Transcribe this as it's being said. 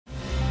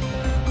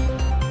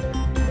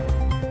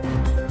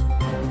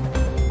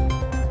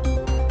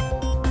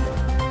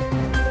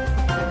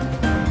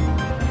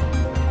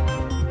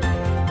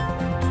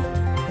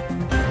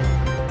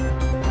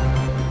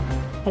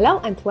Hello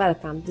and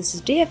welcome. This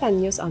is GFN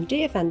News on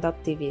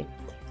GFN.tv.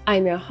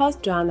 I'm your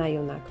host Joanna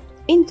Junak.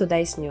 In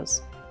today's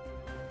news,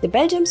 the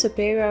Belgium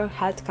Superior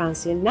Health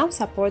Council now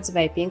supports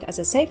vaping as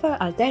a safer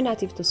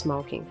alternative to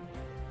smoking.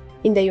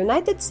 In the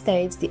United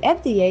States, the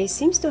FDA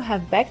seems to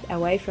have backed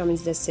away from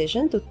its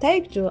decision to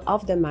take Juul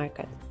off the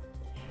market.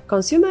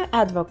 Consumer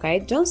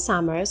advocate John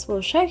Summers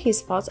will share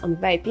his thoughts on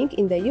vaping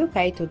in the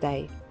UK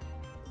today.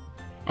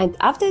 And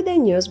after the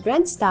news,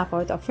 Brent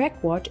Stafford of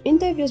RecWatch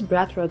interviews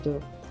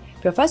Rodu,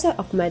 professor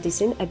of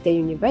medicine at the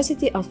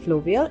University of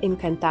Louisville in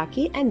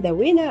Kentucky and the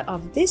winner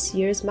of this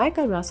year's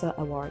Michael Russell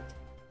Award.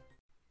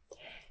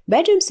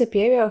 Belgium's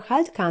Superior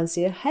Health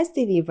Council has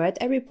delivered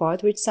a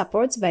report which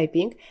supports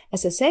vaping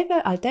as a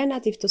safer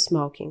alternative to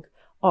smoking,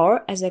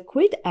 or as a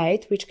quid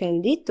aid which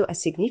can lead to a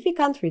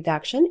significant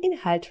reduction in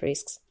health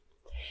risks.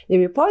 The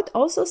report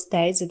also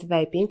states that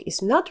vaping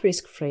is not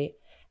risk-free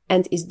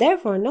and is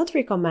therefore not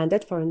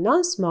recommended for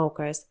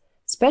non-smokers,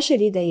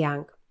 especially the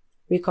young,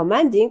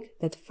 recommending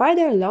that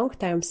further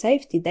long-term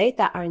safety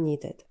data are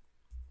needed.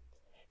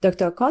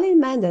 Dr. Colin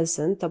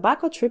Mendelsohn,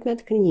 tobacco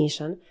treatment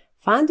clinician,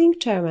 founding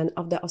chairman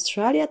of the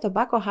Australia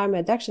Tobacco Harm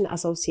Reduction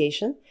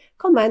Association,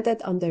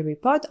 commented on the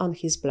report on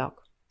his blog.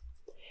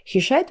 He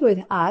shared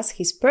with us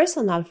his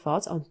personal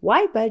thoughts on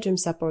why Belgium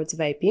supports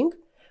vaping,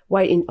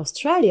 while in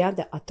Australia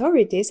the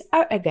authorities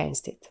are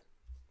against it.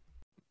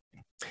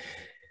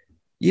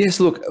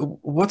 Yes, look,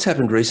 what's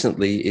happened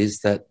recently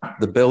is that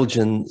the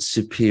Belgian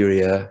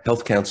Superior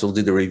Health Council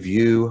did a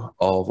review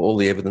of all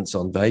the evidence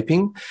on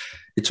vaping.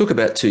 It took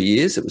about 2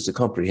 years. It was a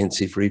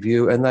comprehensive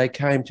review, and they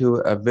came to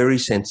a very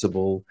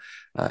sensible,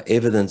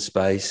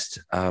 evidence-based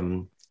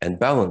and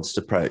balanced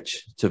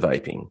approach to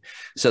vaping.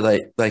 So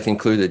they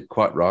concluded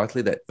quite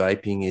rightly that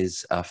vaping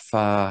is a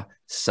far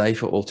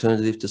safer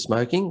alternative to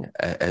smoking,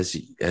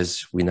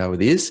 as we know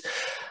it is.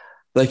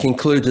 They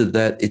concluded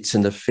that it's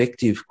an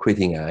effective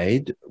quitting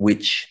aid,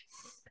 which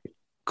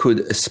could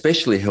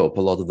especially help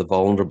a lot of the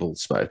vulnerable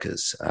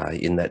smokers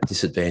in that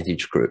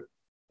disadvantaged group,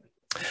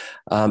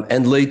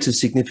 and lead to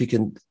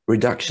significant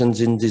reductions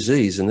in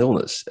disease and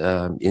illness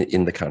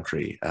in the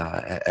country,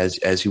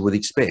 as you would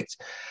expect.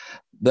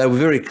 They were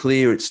very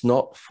clear it's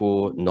not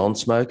for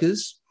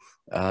non-smokers,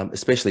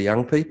 especially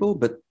young people,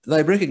 but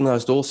they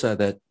recognised also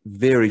that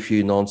very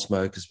few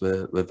non-smokers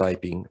were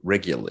vaping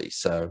regularly.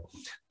 So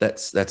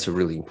that's a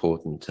really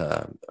important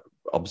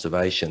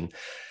observation.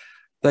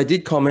 They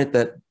did comment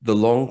that the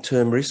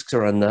long-term risks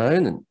are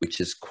unknown,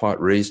 which is quite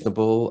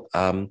reasonable.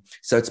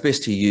 So it's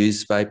best to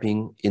use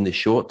vaping in the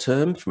short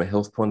term from a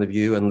health point of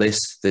view,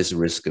 unless there's a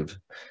risk of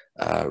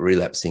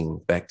relapsing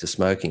back to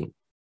smoking.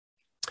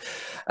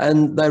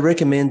 And they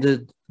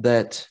recommended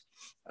that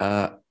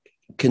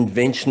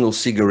conventional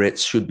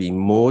cigarettes should be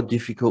more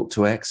difficult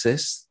to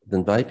access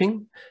than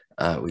vaping,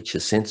 which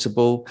is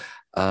sensible.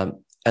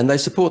 And they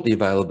support the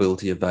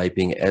availability of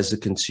vaping as a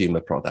consumer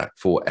product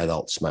for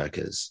adult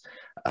smokers.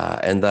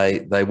 And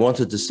they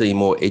wanted to see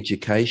more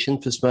education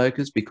for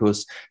smokers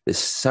because there's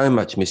so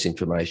much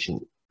misinformation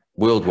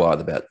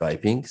worldwide about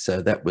vaping.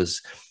 So that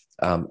was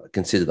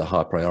considered a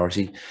high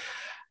priority.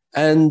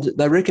 And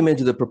they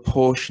recommended a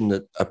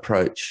proportionate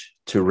approach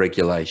to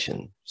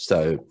regulation.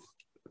 So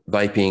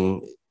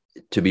vaping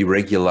to be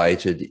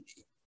regulated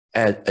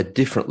at a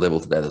different level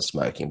to that of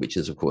smoking, which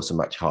is, of course, a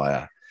much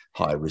higher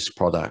risk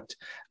product,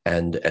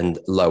 and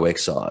low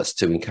excise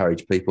to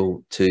encourage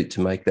people to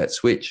make that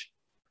switch.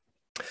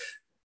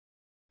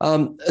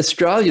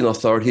 Australian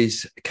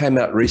authorities came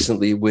out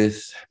recently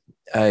with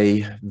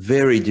a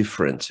very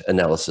different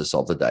analysis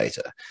of the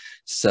data.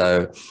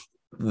 So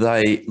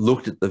they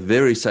looked at the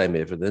very same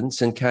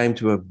evidence and came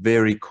to a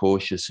very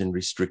cautious and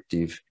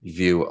restrictive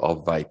view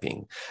of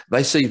vaping.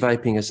 They see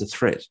vaping as a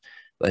threat.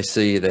 They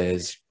see it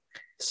as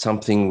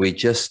something we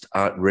just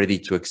aren't ready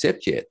to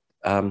accept yet.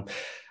 And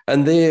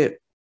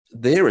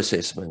their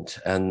assessment,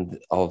 and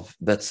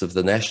that's of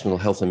the National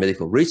Health and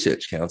Medical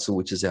Research Council,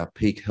 which is our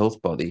peak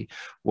health body,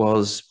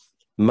 was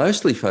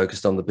mostly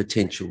focused on the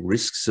potential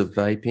risks of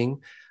vaping.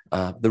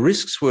 The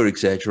risks were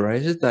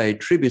exaggerated. They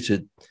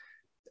attributed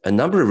a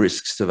number of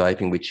risks to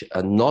vaping which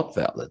are not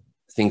valid,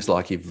 things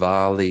like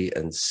EVALI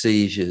and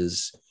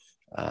seizures.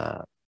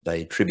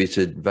 They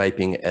attributed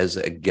vaping as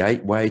a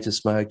gateway to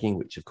smoking,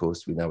 which of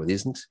course we know it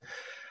isn't.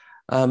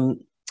 And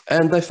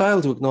they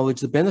failed to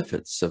acknowledge the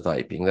benefits of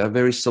vaping. They're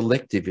very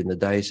selective in the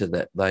data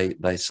that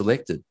they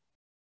selected.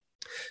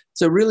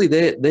 So really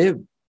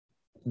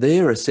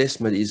their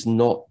assessment is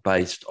not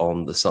based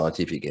on the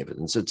scientific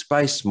evidence. It's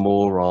based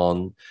more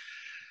on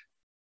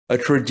a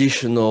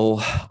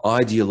traditional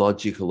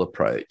ideological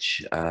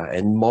approach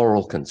and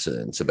moral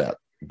concerns about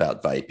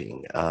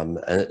vaping. And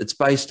it's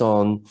based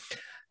on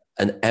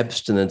an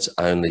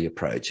abstinence-only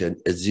approach, a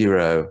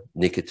zero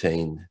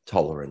nicotine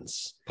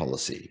tolerance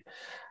policy.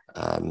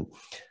 And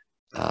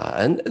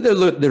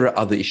there are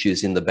other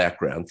issues in the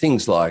background,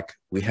 things like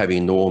we have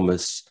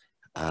enormous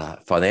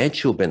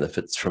financial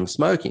benefits from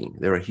smoking.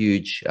 There are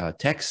huge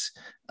taxes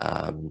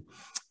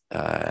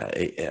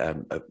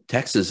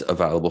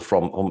available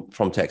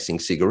from taxing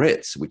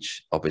cigarettes,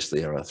 which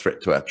obviously are a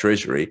threat to our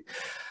treasury.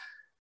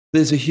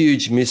 There's a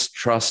huge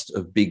mistrust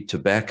of big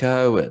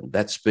tobacco, and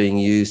that's being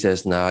used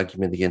as an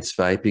argument against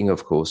vaping.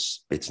 Of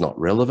course, it's not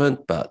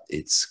relevant, but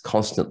it's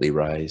constantly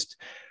raised.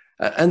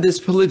 And there's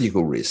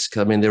political risk.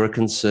 I mean, there are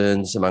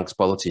concerns amongst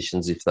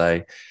politicians if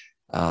they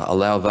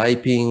allow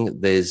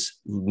vaping, there's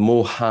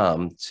more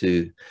harm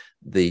to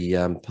the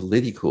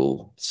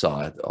political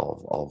side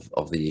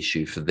of the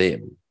issue for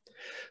them.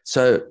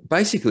 So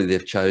basically,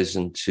 they've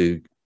chosen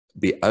to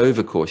be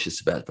overcautious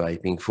about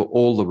vaping for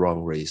all the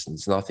wrong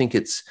reasons. And I think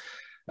it's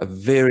a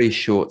very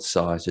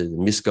short-sighted and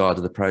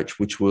misguided approach,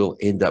 which will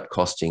end up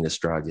costing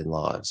Australian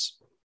lives.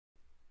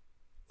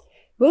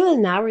 We will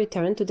now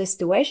return to the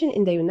situation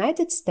in the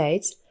United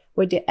States,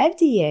 where the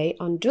FDA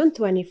on June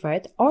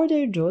 23rd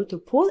ordered Juul to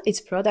pull its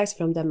products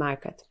from the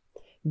market.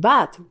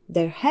 But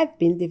there have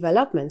been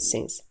developments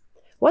since.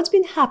 What's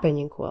been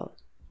happening, Will?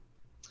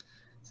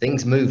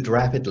 Things moved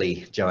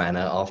rapidly,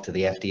 Joanna, after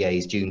the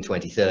FDA's June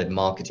 23rd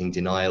marketing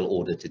denial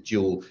order to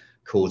Juul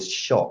caused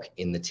shock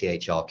in the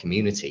THR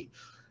community.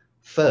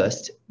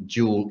 First,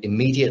 Juul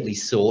immediately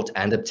sought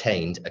and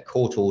obtained a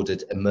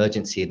court-ordered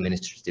emergency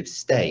administrative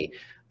stay,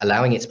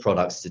 allowing its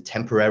products to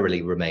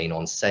temporarily remain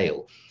on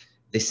sale.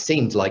 This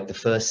seemed like the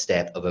first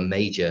step of a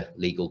major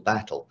legal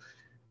battle.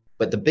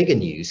 But the bigger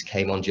news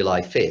came on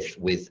July 5th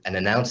with an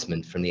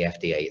announcement from the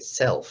FDA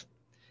itself.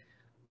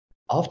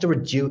 After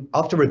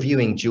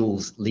reviewing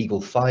Juul's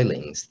legal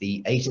filings,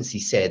 the agency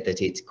said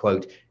that it,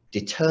 quote,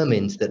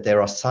 determined that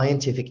there are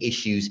scientific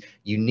issues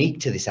unique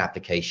to this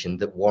application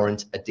that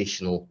warrant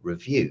additional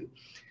review.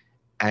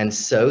 And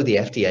so the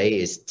FDA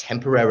is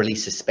temporarily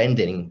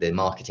suspending the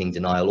marketing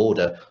denial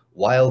order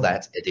while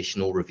that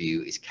additional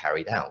review is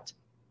carried out.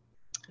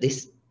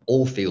 This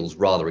all feels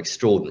rather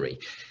extraordinary,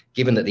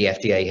 given that the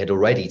FDA had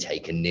already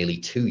taken nearly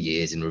 2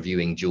 years in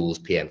reviewing Juul's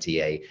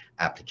PMTA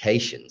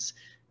applications.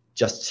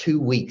 Just 2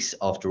 weeks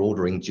after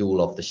ordering Juul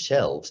off the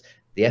shelves,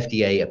 the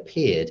FDA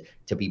appeared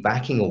to be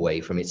backing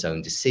away from its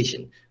own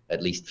decision,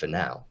 at least for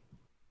now.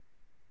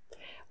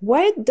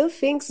 Where do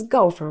things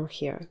go from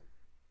here?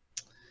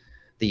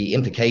 The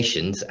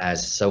implications,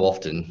 as so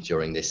often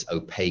during this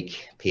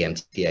opaque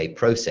PMTA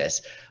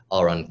process,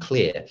 are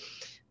unclear.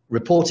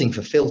 Reporting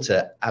for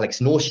Filter, Alex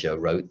Norsha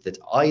wrote that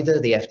either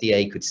the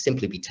FDA could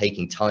simply be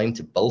taking time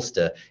to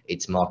bolster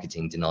its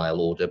marketing denial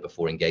order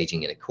before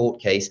engaging in a court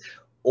case,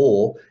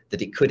 or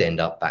that it could end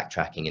up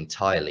backtracking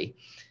entirely.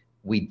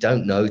 We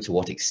don't know to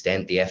what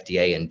extent the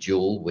FDA and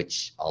Juul,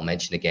 which I'll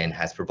mention again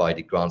has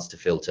provided grants to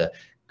Filter,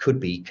 could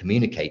be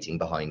communicating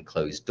behind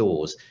closed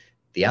doors.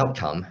 The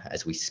outcome,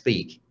 as we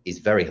speak, is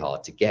very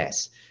hard to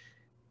guess.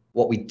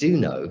 What we do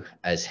know,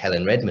 as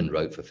Helen Redmond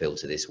wrote for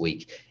Filter this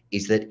week,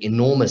 is that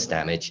enormous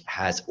damage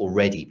has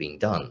already been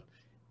done.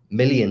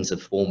 Millions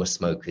of former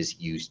smokers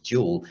use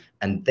Juul,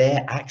 and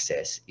their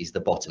access is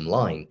the bottom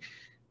line.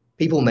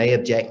 People may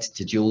object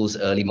to Juul's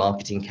early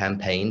marketing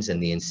campaigns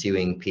and the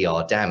ensuing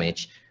PR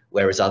damage,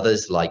 whereas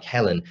others, like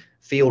Helen,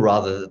 feel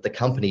rather that the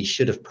company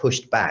should have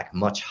pushed back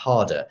much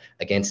harder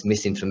against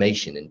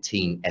misinformation and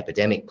teen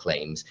epidemic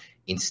claims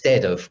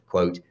instead of,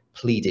 quote,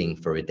 pleading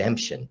for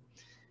redemption.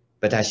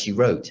 But as she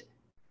wrote,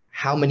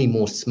 how many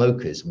more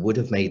smokers would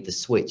have made the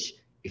switch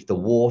if the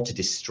war to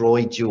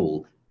destroy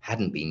Juul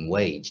hadn't been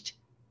waged?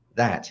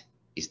 That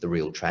is the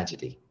real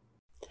tragedy.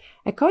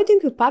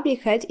 According to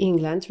Public Health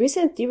England,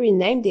 recently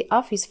renamed the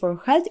Office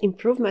for Health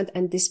Improvement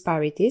and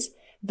Disparities,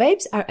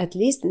 vapes are at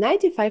least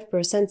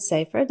 95%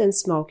 safer than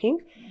smoking,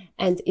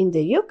 and in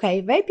the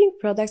UK, vaping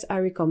products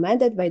are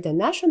recommended by the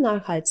National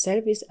Health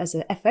Service as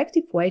an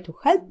effective way to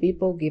help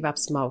people give up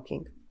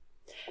smoking.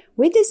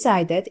 We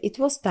decided it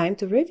was time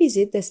to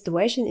revisit the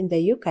situation in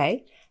the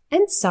UK,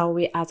 and so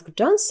we asked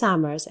John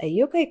Summers,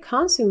 a UK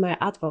consumer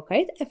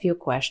advocate, a few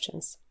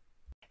questions.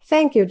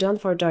 Thank you, John,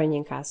 for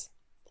joining us.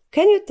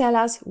 Can you tell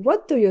us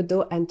what do you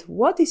do and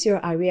what is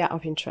your area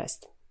of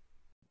interest?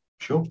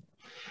 Sure.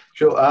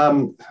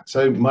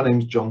 So my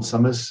name's John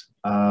Summers.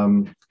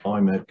 I'm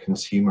a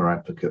consumer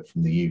advocate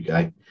from the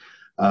UK.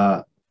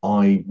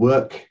 I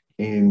work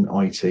in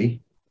IT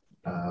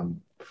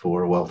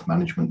for a wealth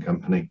management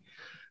company,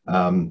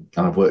 and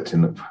I've worked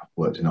in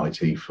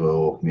IT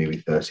for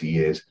nearly 30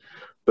 years.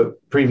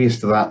 But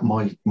previous to that,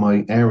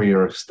 my area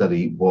of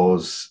study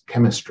was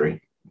chemistry.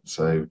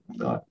 So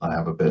I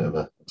have a bit of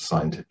a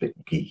scientific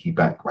geeky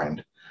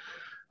background.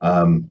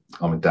 I'm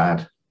a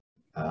dad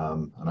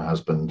and a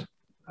husband,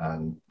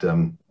 and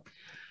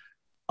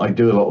I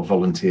do a lot of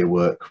volunteer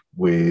work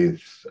with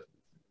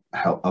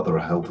other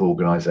health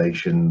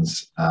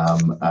organisations,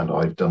 and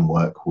I've done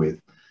work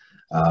with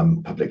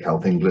Public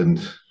Health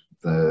England,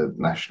 the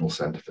National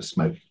Centre for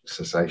Smoke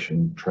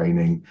Cessation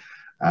Training,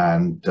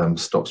 and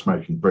Stop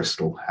Smoking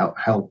Bristol.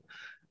 Help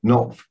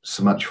not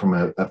so much from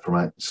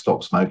a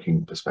stop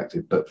smoking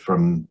perspective, but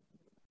from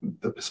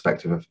the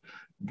perspective of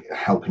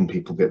helping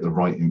people get the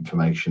right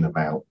information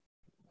about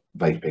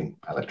vaping,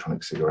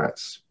 electronic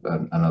cigarettes,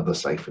 and other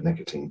safer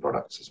nicotine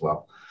products as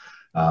well.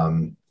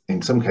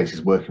 In some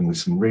cases, working with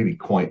some really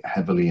quite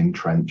heavily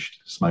entrenched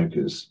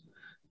smokers,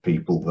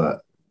 people that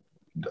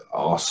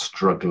are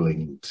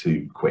struggling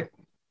to quit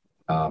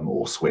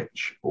or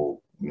switch, or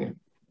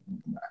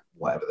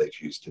whatever they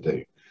choose to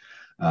do.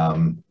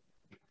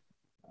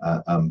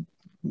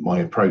 My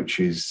approach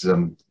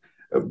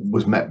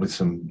was met with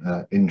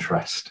some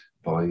interest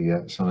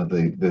by some of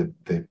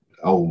the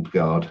old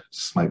guard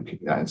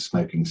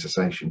smoking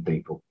cessation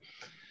people.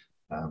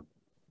 But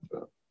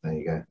there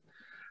you go.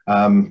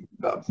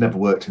 I've never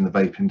worked in the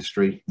vape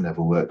industry,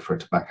 never worked for a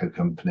tobacco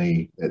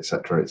company,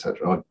 etc.,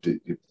 etc.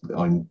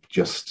 I'm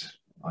just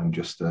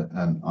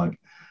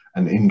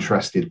an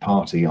interested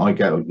party.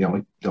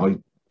 I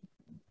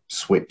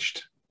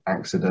switched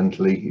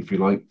accidentally, if you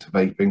like, to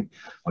vaping.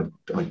 I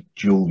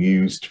dual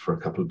used for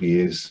a couple of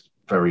years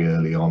very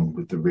early on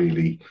with the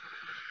really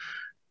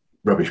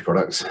rubbish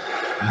products,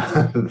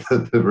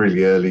 the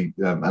really early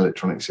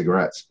electronic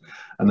cigarettes.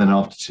 And then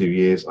after 2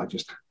 years, I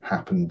just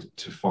happened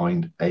to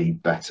find a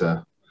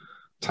better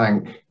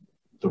tank,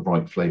 the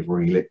right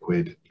flavory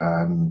liquid,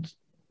 and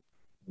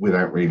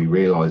without really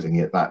realizing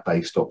it, that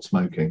day stopped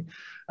smoking.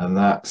 And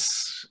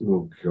that's,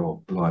 oh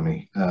God,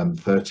 blimey,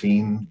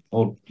 13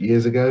 odd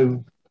years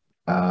ago.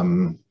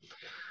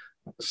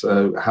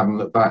 So haven't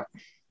looked back,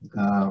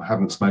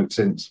 haven't smoked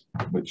since,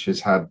 which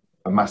has had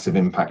a massive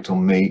impact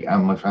on me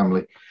and my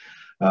family.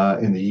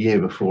 In the year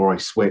before I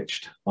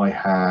switched, I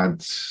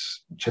had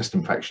chest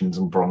infections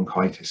and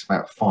bronchitis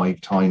about 5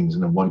 times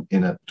in a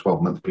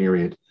 12-month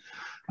period.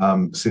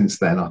 Since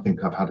then, I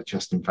think I've had a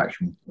chest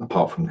infection,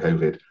 apart from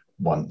COVID,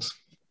 once.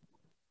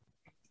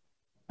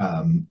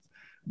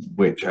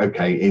 Which,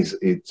 okay,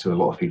 it to a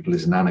lot of people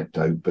is an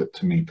anecdote, but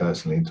to me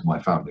personally and to my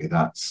family,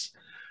 that's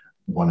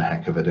one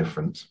heck of a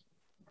difference.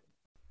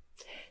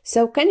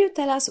 So can you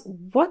tell us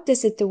what the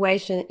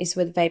situation is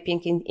with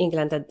vaping in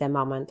England at the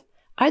moment?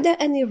 Are there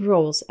any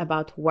rules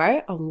about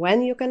where and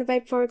when you can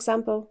vape, for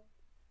example?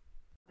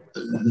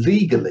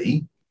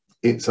 Legally,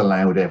 it's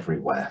allowed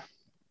everywhere,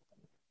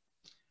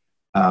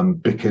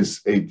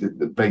 because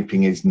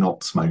vaping is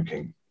not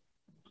smoking.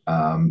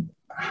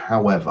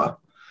 However,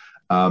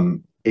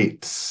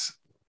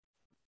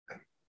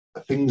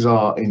 things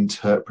are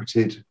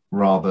interpreted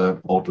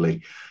rather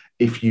oddly.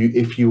 If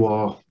you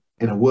are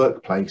in a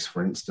workplace,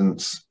 for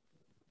instance,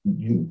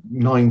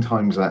 9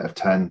 times out of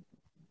 10,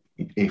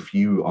 if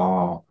you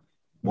are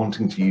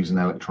wanting to use an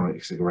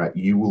electronic cigarette,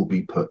 you will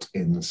be put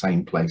in the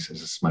same place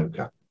as a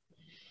smoker.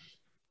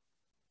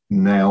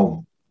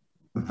 Now,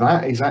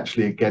 that is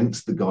actually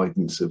against the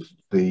guidance of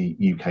the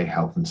UK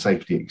Health and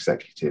Safety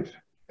Executive,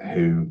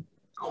 who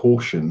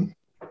caution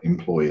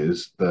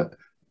employers that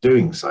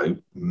doing so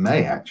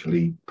may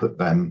actually put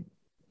them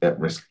at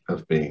risk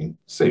of being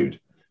sued,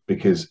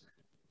 because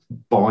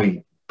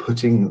by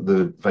putting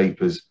the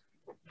vapors,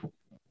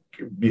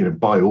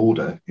 by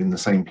order in the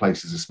same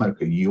place as a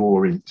smoker,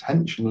 you're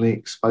intentionally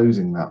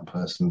exposing that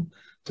person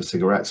to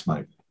cigarette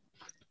smoke,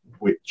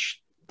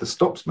 which the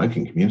stop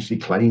smoking community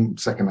claim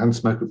secondhand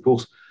smoke, of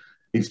course,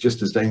 is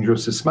just as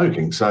dangerous as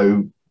smoking.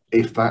 So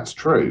if that's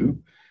true,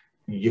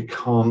 you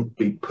can't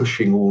be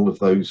pushing all of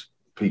those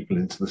people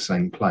into the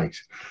same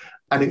place.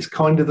 And it's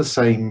kind of the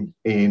same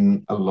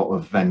in a lot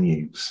of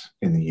venues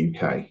in the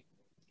UK.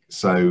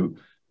 So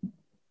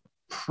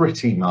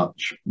pretty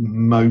much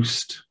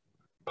most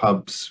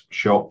pubs,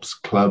 shops,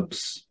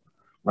 clubs,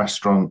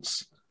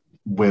 restaurants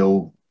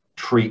will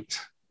treat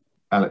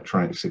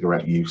electronic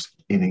cigarette use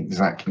in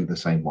exactly the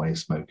same way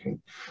as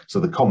smoking. So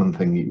the common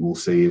thing you will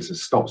see is a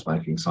stop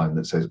smoking sign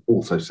that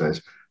also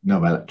says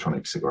no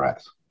electronic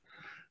cigarettes.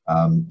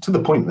 To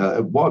the point that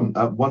at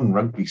one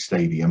rugby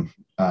stadium,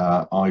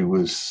 I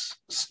was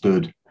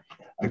stood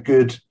a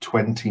good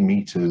 20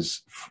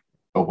 meters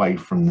away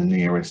from the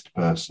nearest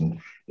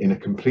person in a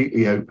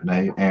completely open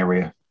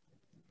area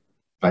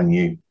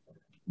venue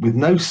with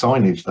no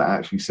signage that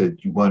actually said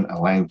you weren't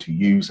allowed to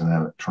use an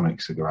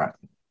electronic cigarette.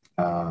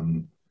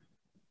 The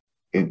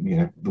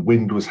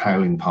wind was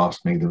howling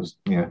past me. There was,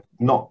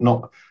 not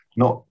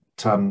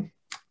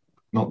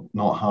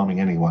harming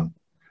anyone.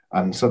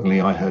 And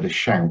suddenly I heard a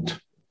shout.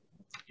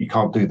 You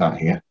can't do that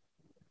here.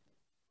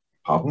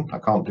 Pardon? I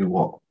can't do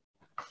what?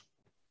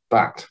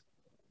 That.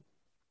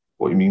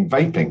 What do you mean,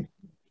 vaping?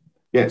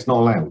 Yeah, it's not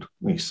allowed.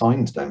 These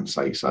signs don't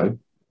say so.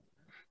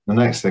 The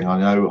next thing I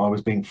know, I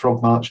was being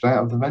frog marched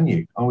out of the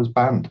venue. I was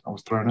banned. I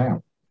was thrown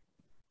out.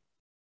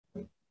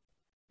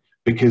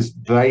 Because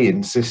they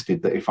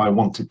insisted that if I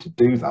wanted to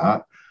do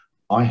that,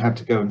 I had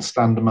to go and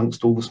stand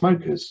amongst all the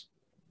smokers.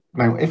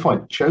 Now, if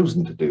I'd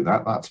chosen to do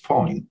that, that's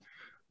fine.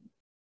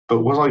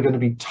 But was I going to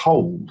be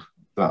told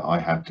that I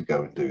had to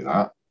go and do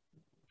that?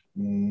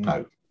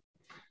 No.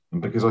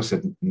 And because I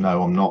said,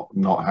 no, I'm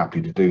not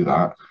happy to do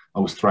that, I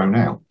was thrown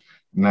out.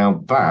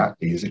 Now, that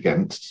is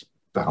against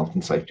the Health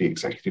and Safety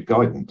Executive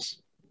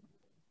guidance.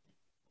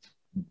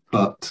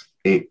 But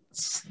it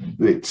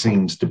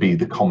seems to be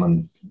the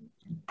common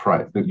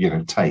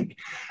take.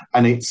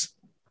 And it's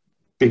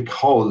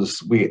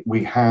because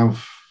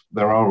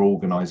there are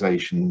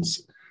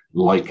organisations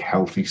like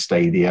Healthy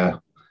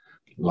Stadia,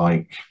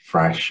 like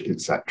Fresh,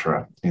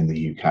 etc. in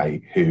the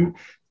UK, who,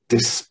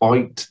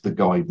 despite the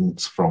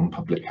guidance from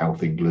Public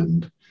Health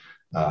England,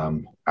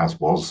 as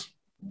was,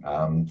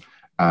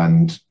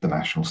 and the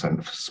National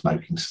Centre for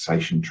Smoking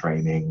Cessation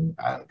Training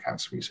and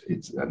Cancer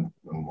Research and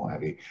what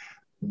have you.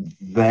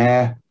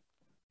 Their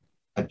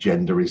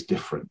agenda is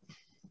different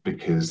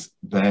because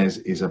theirs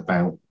is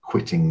about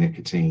quitting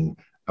nicotine,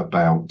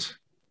 about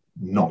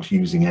not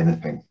using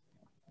anything,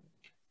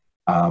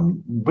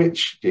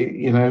 which,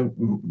 you know,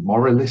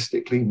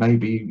 moralistically may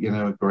be, you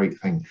know, a great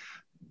thing,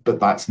 but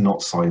that's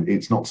not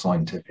it's not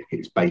scientific.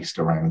 It's based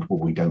around, well,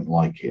 we don't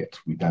like it,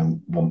 we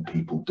don't want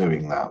people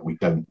doing that, we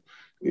don't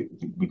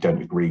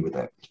agree with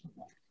it.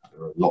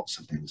 There are lots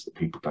of things that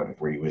people don't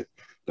agree with.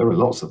 There are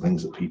lots of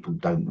things that people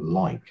don't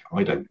like.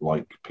 I don't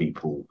like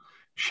people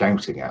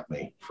shouting at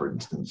me, for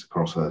instance,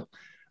 across a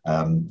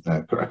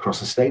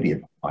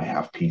stadium. I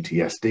have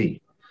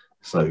PTSD.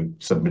 So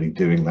somebody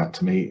doing that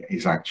to me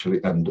is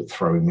actually, and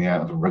throwing me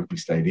out of a rugby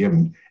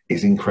stadium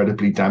is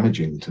incredibly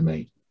damaging to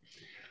me.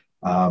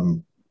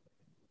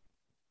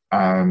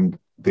 And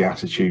the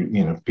attitude,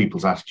 you know,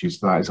 people's attitudes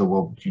to that is, oh,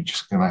 well, you're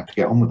just going to have to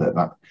get on with it.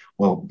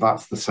 Well,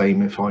 that's the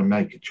same if I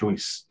make a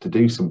choice to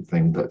do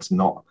something that's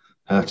not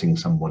hurting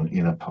someone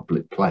in a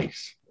public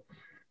place.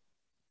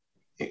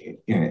 You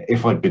know,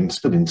 if I'd been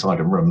stood inside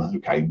a room,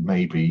 okay,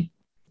 maybe,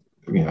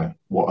 you know,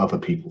 what other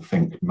people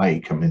think may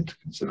come into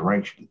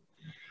consideration.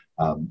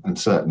 And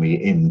certainly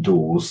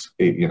indoors,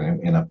 you know,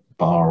 in a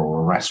bar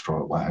or a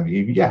restaurant, what have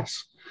you,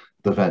 yes,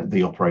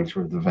 the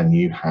operator of the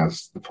venue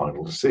has the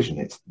final decision.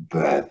 It's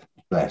their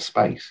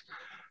space.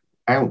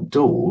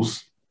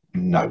 Outdoors,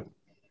 no.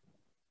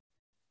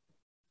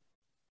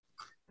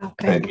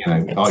 Okay. You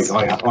know,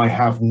 I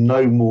have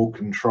no more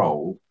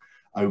control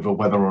over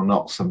whether or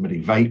not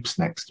somebody vapes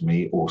next to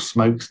me or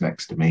smokes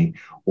next to me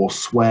or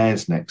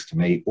swears next to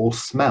me or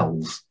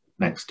smells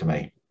next to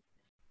me.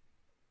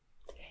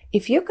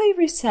 If UK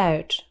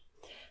research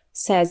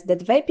says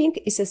that vaping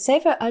is a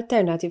safer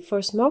alternative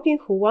for smoking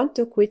who want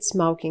to quit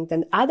smoking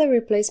than other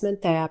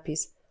replacement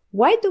therapies,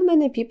 why do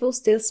many people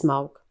still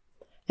smoke?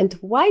 And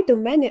why do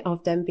many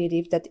of them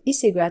believe that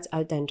e-cigarettes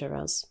are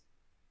dangerous?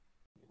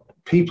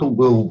 People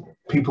will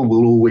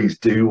always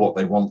do what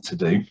they want to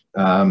do.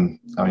 I mean,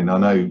 I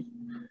know,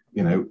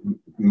 you know,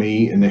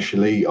 me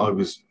initially, I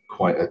was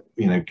quite a,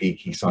 you know,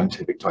 geeky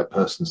scientific type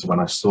person. So when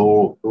I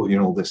saw, you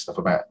know, all this stuff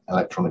about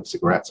electronic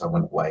cigarettes, I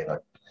went away and I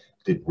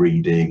did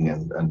reading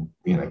and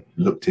you know,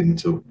 looked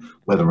into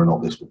whether or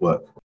not this would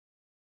work.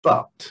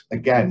 But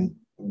again,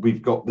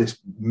 we've got this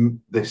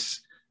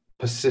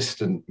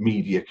persistent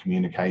media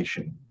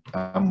communication,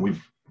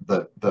 of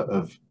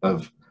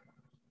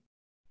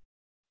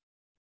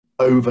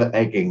over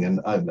egging and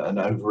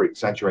over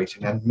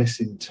exaggerating and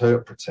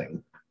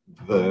misinterpreting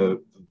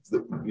the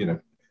you know,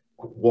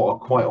 what are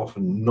quite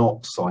often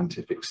not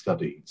scientific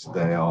studies.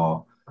 They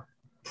are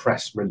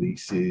press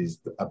releases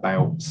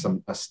about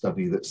a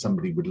study that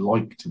somebody would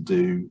like to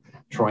do,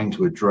 trying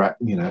to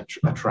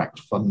attract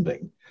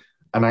funding,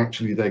 and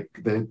actually they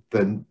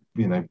then,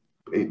 you know,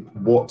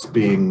 what's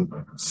being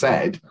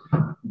said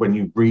when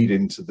you read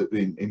into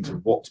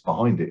what's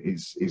behind it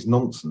is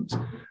nonsense.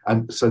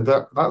 And so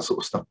that sort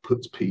of stuff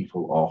puts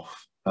people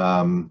off.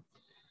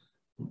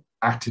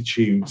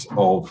 Attitudes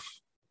of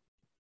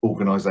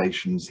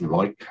organizations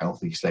like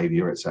Healthy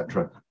Stadia,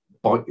 etc.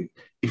 But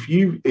if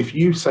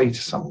you say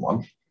to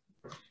someone,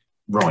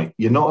 right,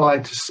 you're not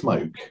allowed to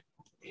smoke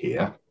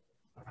here,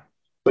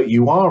 but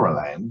you are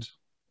allowed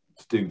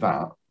to do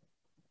that,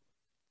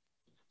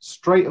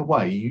 straight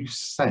away you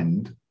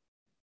send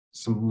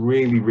some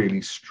really,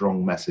 really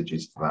strong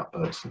messages to that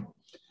person,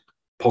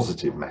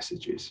 positive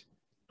messages.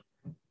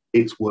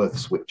 It's worth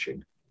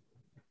switching.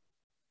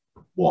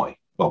 Why?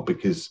 Well,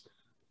 because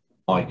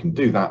I can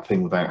do that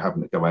thing without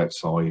having to go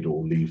outside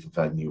or leave the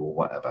venue or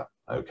whatever.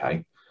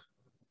 Okay.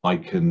 I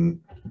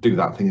can do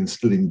that thing and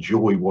still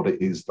enjoy what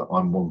it is that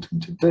I'm wanting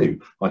to do.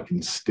 I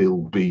can still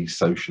be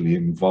socially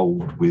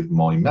involved with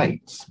my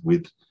mates,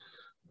 with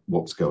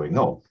what's going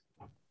on.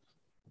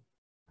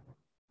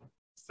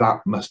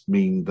 That must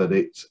mean that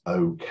it's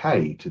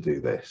okay to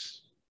do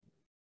this.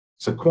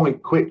 So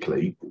quite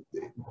quickly,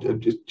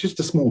 just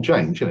a small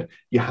change, you know,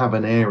 you have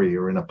an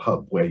area in a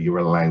pub where you're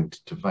allowed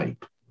to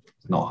vape.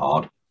 It's not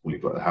hard. All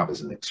you've got to have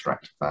is an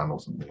extractor fan or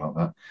something like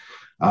that.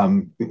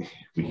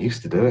 We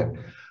used to do it.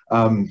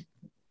 And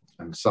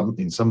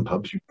in some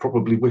pubs, you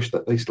probably wish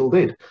that they still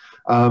did.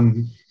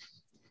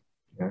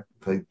 Yeah,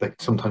 they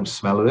sometimes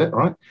smell of it,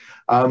 right?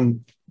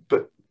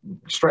 But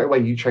straight away,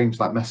 you change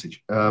that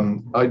message.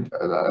 I've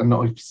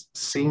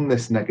seen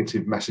this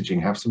negative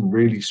messaging have some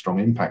really strong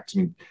impact. I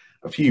mean,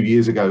 a few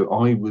years ago,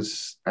 I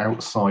was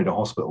outside a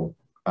hospital,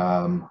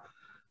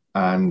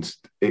 and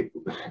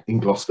in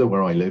Gloucester,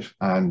 where I live,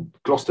 and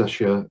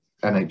Gloucestershire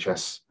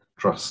NHS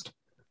Trust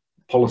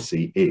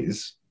policy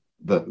is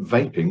that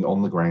vaping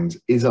on the grounds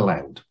is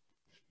allowed.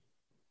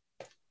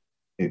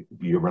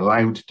 You're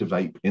allowed to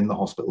vape in the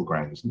hospital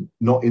grounds,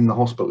 not in the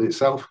hospital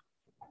itself,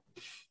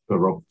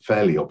 for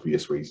fairly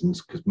obvious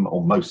reasons, because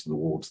on most of the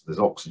wards there's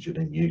oxygen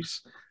in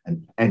use,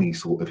 and any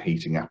sort of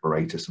heating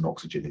apparatus and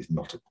oxygen is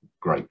not a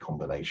great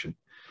combination.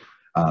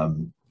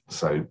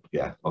 So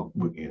yeah,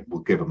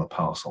 we'll give them a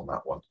pass on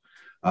that one.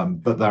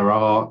 But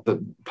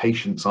the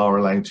patients are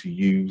allowed to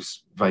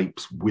use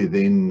vapes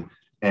within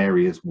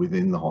areas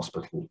within the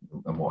hospital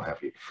and what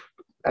have you.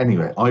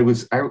 Anyway, I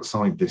was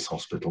outside this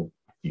hospital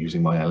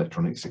using my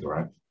electronic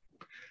cigarette,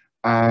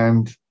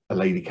 and a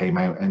lady came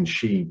out, and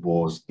she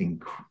was,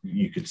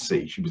 you could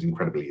see she was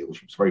incredibly ill.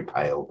 She was very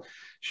pale.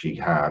 She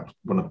had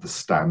one of the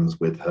stands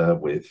with her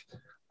with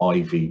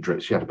IV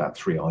drips. She had about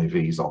 3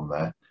 IVs on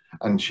there,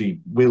 and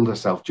she wheeled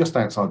herself just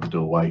outside the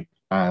doorway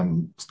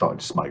and started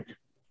to smoke.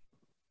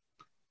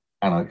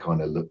 And I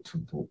kind of looked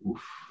and thought,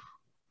 oof,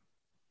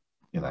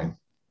 you know,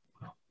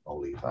 I'll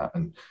leave that.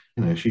 And,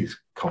 you know, she's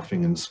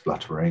coughing and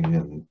spluttering,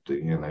 and,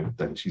 you know,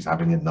 then she's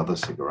having another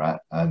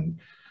cigarette, and,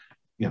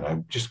 you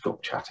know, just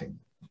got chatting.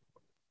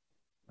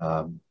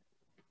 I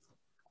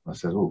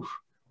said, "Oh,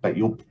 bet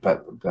you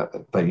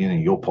know,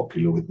 you're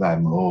popular with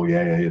them." "Oh,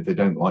 yeah, they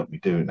don't like me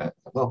doing it."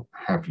 "Well,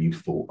 have you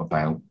thought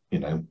about, you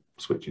know,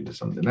 switching to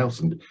something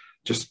else?" And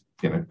just,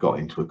 you know, got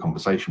into a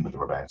conversation with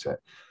her about it.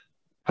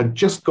 Had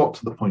just got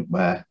to the point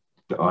where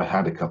I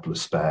had a couple of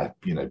spare,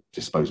 you know,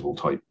 disposable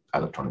type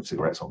electronic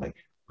cigarettes on me. It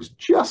was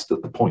just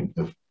at the point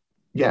of,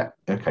 yeah,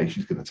 okay,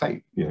 she's going to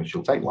take, you know,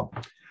 she'll take one.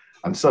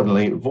 And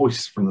suddenly a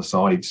voice from the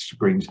side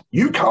screams,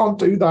 "You can't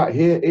do that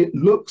here. It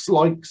looks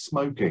like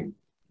smoking."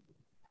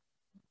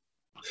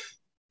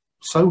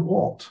 So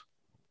what?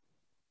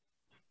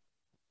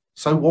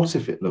 So what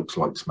if it looks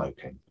like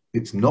smoking?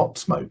 It's not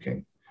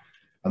smoking.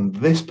 And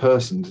this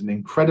person's an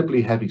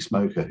incredibly heavy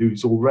smoker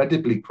who's already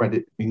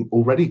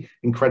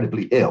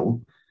incredibly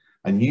ill,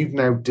 and you've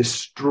now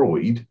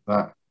destroyed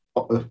that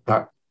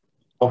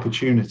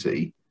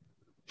opportunity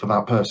for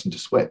that person to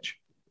switch.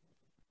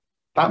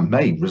 That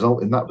may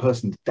result in that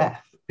person's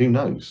death. Who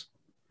knows?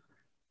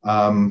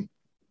 And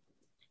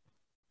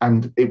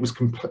it was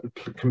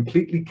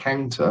completely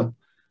counter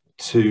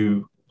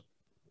to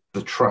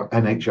the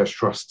NHS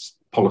Trust's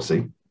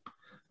policy.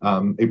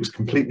 It was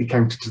completely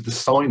counter to the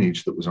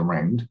signage that was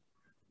around,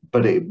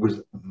 but it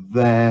was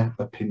their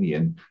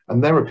opinion,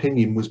 and their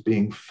opinion was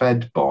being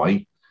fed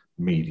by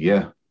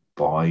media,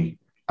 by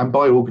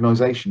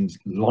organisations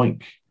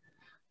like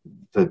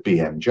the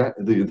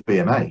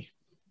BMA,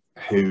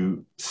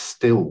 who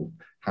still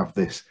have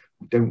this,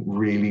 "We don't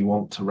really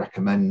want to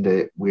recommend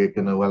it. We're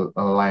going to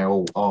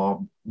allow our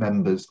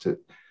members to."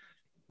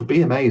 The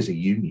BMA is a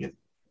union.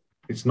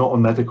 It's not a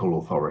medical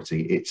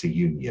authority. It's a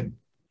union.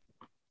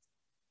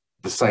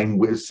 The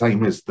same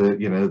as the,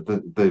 you know,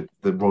 the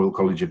Royal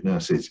College of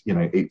Nurses. You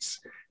know, it's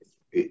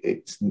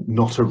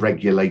not a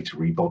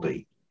regulatory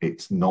body.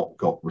 It's not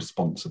got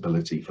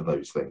responsibility for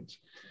those things,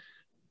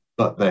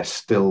 but they're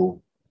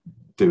still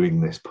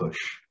doing this push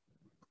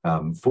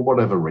for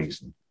whatever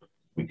reason.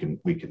 We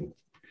can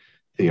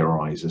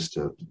theorize as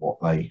to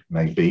what they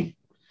may be,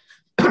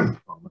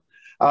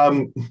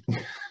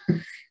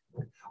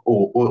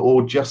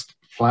 or just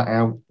flat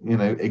out, you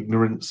know,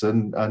 ignorance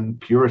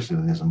and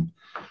Puritanism.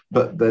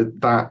 But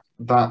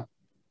that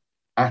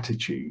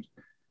attitude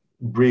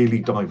really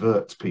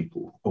diverts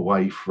people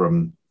away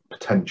from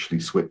potentially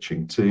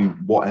switching to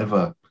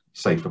whatever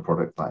safer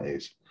product that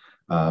is.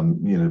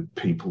 You know,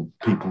 people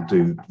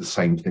do the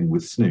same thing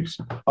with snus.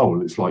 "Oh,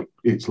 well, it's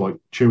like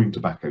chewing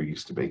tobacco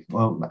used to be."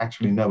 Well,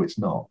 actually, no, it's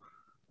not.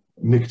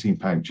 Nicotine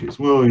pouches.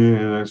 "Well,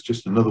 yeah, it's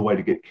just another way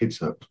to get kids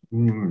hooked."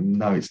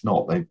 No, it's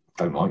not. They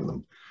don't like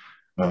them.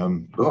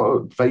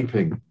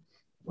 Vaping.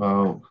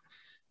 Well,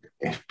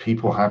 if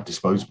people have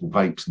disposable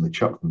vapes and they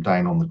chuck them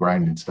down on the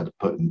ground instead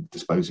of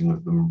disposing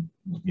of them,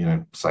 you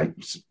know, say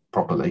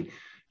properly,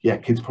 yeah,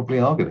 kids probably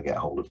are going to get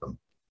hold of them.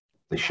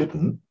 They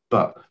shouldn't,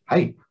 but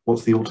hey,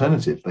 what's the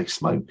alternative? They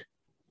smoke.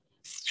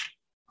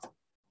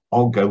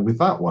 I'll go with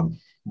that one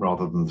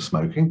rather than the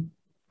smoking.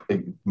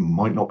 It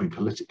might not be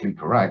politically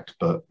correct,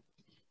 but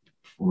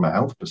from a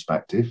health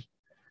perspective,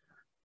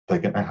 they're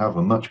going to have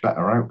a much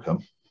better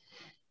outcome.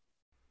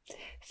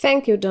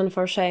 Thank you, John,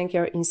 for sharing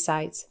your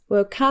insights.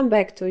 We'll come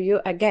back to you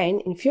again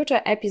in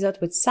future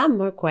episodes with some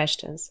more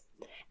questions.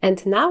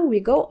 And now we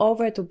go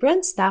over to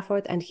Brent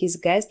Stafford and his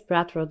guest,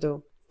 Brad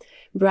Rodu.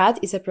 Brad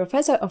is a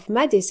professor of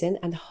medicine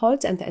and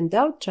holds an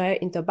endowed chair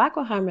in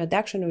tobacco harm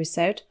reduction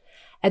research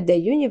at the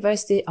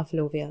University of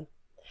Louisville.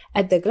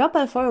 At the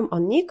Global Forum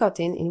on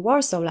Nicotine in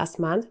Warsaw last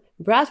month,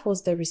 Brad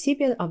was the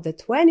recipient of the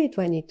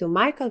 2022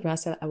 Michael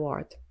Russell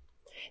Award.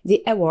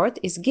 The award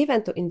is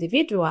given to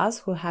individuals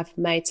who have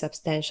made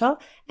substantial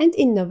and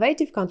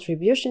innovative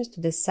contributions to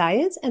the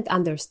science and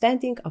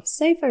understanding of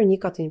safer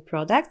nicotine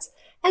products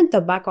and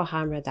tobacco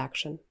harm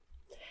reduction.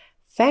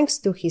 Thanks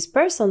to his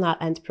personal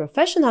and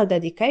professional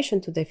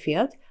dedication to the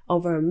field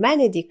over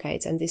many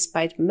decades and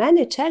despite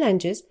many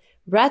challenges,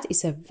 Brad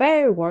is a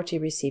very worthy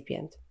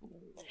recipient.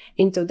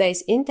 In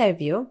today's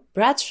interview,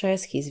 Brad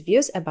shares his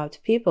views about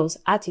people's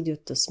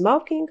attitude to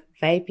smoking,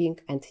 vaping,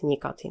 and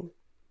nicotine.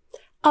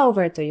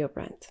 Over to you,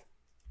 Brent.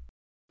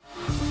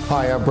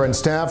 Hi, I'm Brent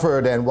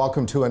Stafford, and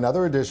welcome to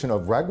another edition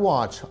of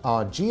RegWatch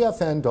on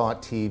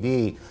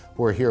GFN.TV.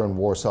 We're here in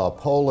Warsaw,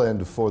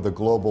 Poland for the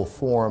Global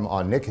Forum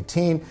on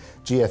Nicotine,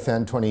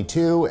 GFN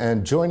 22,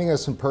 and joining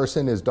us in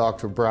person is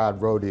Dr. Brad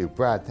Rodu.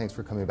 Brad, thanks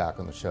for coming back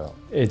on the show.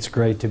 It's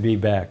great to be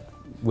back.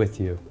 with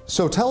you.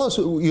 So tell us,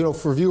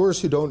 for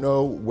viewers who don't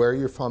know where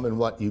you're from and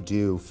what you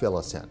do, fill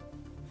us in.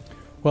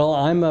 Well,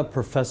 I'm a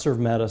professor of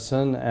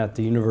medicine at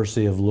the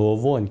University of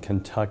Louisville in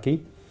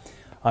Kentucky.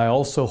 I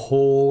also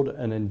hold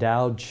an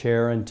endowed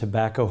chair in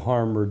tobacco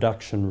harm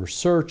reduction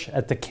research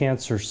at the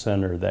Cancer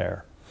Center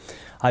there.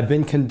 I've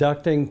been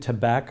conducting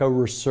tobacco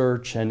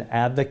research and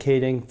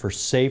advocating for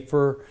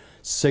safer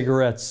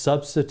cigarette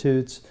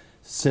substitutes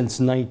since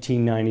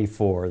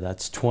 1994.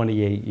 That's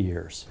 28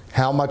 years.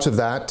 How much of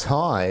that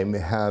time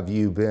have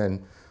you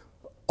been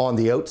on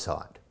the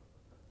outside?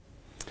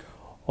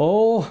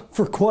 Oh,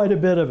 for quite a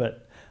bit of it.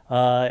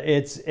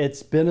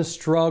 It's been a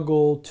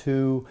struggle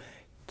to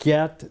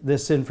get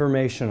this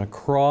information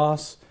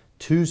across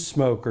to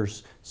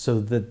smokers so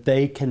that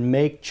they can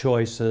make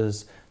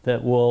choices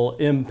that will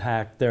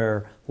impact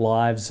their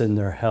lives and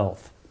their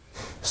health.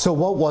 So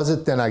what was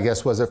it then, I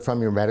guess, was it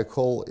from your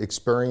medical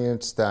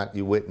experience that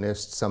you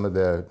witnessed some of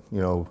the,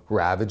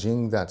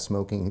 ravaging that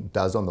smoking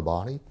does on the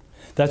body?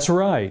 That's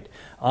right.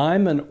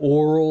 I'm an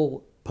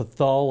oral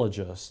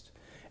pathologist,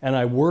 and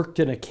I worked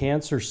in a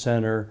cancer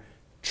center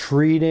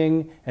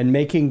treating and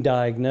making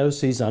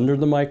diagnoses under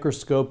the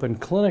microscope and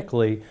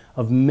clinically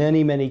of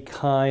many, many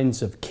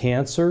kinds of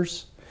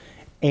cancers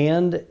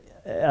and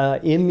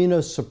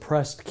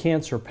immunosuppressed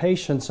cancer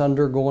patients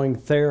undergoing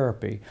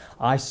therapy.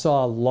 I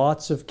saw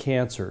lots of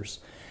cancers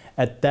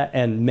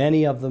and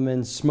many of them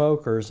in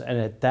smokers, and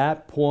at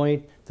that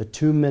point the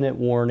 2-minute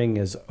warning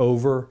is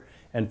over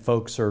and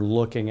folks are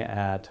looking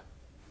at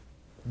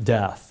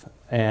death.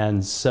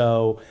 And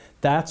so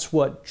that's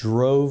what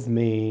drove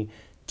me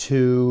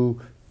to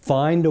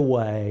find a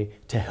way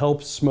to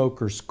help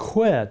smokers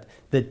quit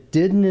that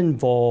didn't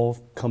involve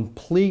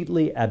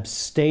completely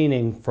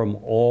abstaining from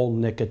all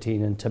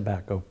nicotine and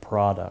tobacco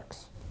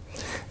products.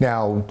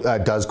 Now,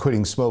 does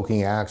quitting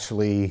smoking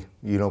actually,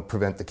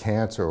 prevent the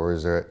cancer, or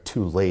is it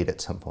too late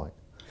at some point?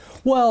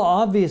 Well,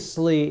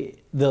 obviously,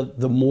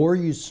 the more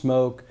you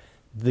smoke,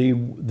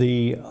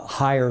 the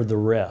higher the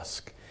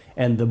risk,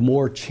 and the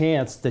more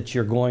chance that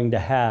you're going to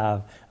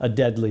have a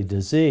deadly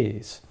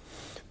disease.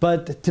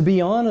 But to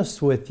be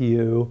honest with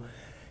you,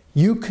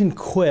 you can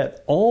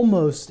quit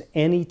almost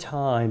any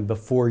time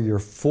before you're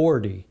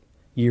 40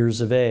 years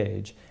of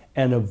age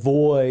and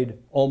avoid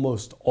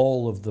almost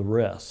all of the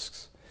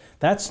risks.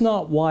 That's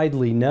not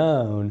widely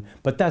known,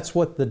 but that's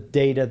what the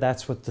data,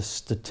 that's what the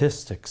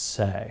statistics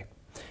say.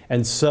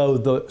 And so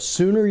the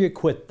sooner you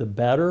quit, the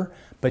better.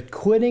 But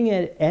quitting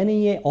at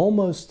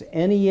almost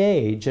any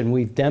age, and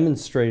we've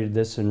demonstrated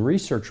this in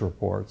research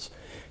reports,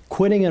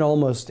 quitting at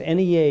almost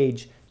any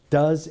age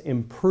does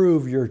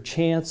improve your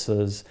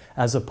chances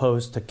as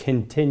opposed to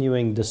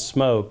continuing to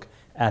smoke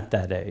at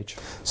that age.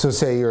 So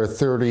say you're a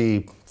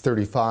 30,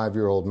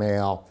 35-year-old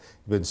male,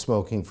 you've been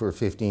smoking for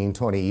 15,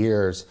 20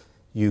 years,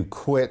 you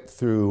quit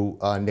through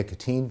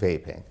nicotine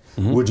vaping.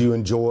 Mm-hmm. Would you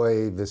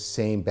enjoy the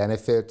same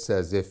benefits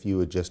as if you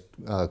had just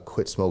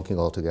quit smoking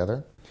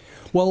altogether?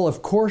 Well,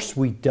 of course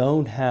we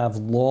don't have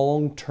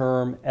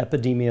long-term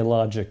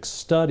epidemiologic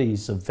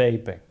studies of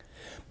vaping,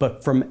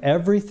 but from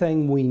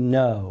everything we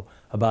know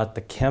about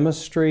the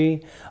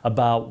chemistry,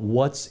 about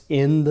what's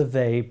in the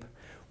vape,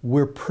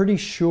 we're pretty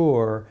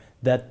sure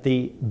that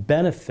the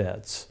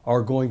benefits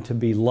are going to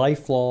be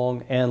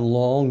lifelong and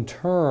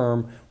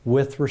long-term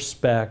with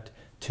respect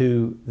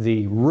to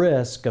the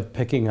risk of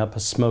picking up a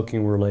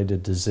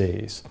smoking-related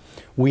disease.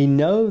 We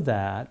know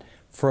that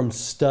from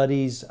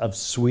studies of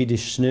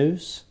Swedish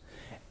snus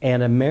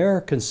and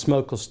American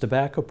smokeless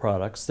tobacco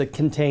products that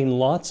contain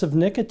lots of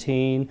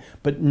nicotine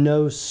but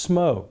no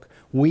smoke.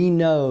 We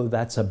know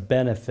that's a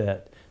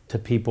benefit to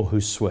people who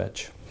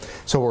switch.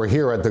 So we're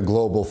here at the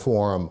Global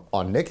Forum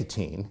on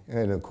Nicotine,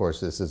 and of course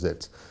this is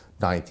its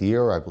 9th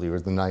year, I believe, or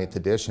the 9th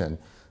edition.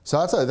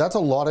 So that's a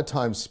lot of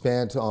time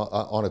spent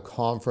on a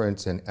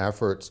conference and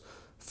efforts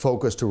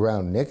focused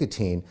around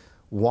nicotine.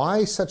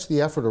 Why such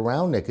the effort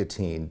around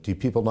nicotine? Do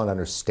people not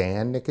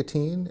understand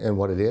nicotine and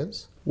what it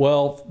is?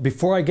 Well,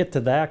 before I get to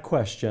that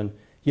question,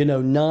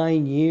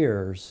 9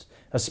 years,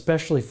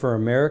 especially for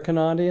American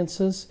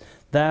audiences,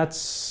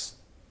 that's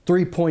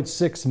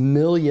 3.6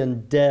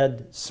 million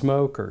dead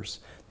smokers.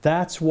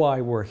 That's why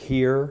we're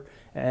here,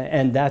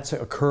 and that's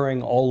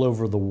occurring all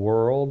over the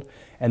world,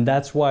 and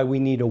that's why we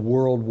need a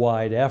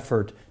worldwide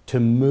effort to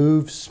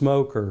move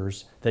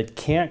smokers that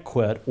can't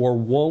quit or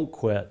won't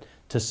quit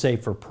to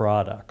safer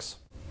products.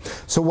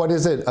 So what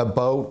is it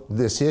about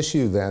this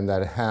issue then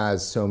that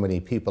has so many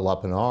people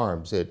up in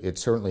arms? It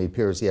certainly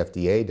appears the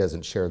FDA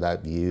doesn't share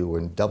that view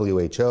and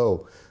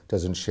WHO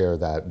doesn't share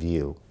that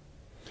view.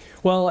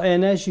 Well,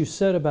 and as you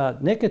said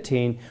about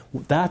nicotine,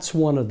 that's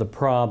one of the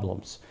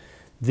problems.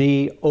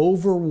 The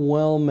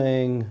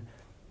overwhelming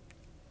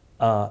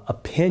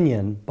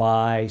opinion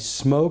by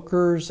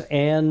smokers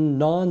and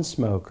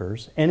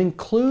non-smokers, and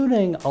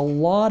including a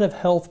lot of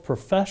health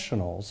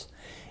professionals,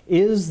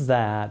 is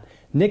that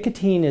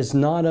nicotine is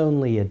not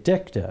only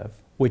addictive,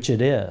 which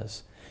it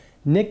is,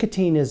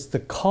 nicotine is the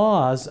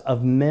cause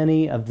of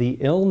many of the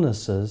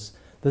illnesses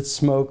that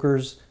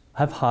smokers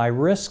have high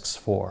risks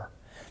for.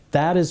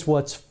 That is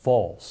what's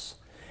false.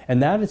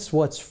 And that is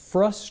what's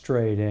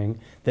frustrating,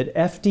 that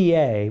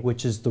FDA,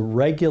 which is the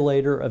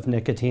regulator of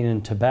nicotine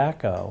and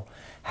tobacco,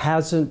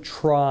 hasn't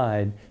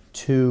tried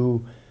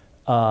to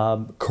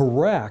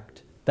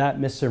correct that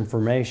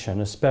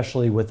misinformation,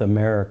 especially with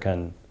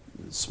American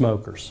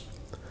smokers.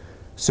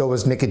 So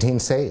is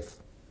nicotine safe?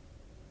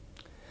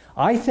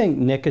 I think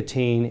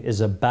nicotine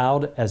is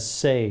about as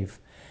safe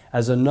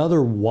as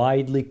another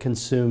widely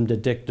consumed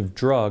addictive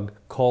drug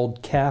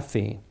called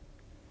caffeine.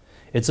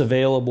 It's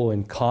available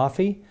in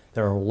coffee.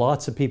 There are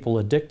lots of people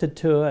addicted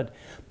to it,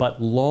 but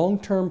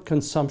long-term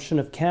consumption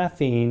of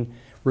caffeine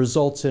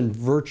results in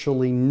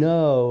virtually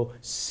no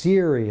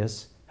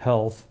serious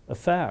health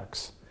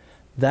effects.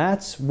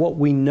 That's what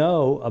we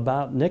know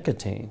about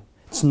nicotine.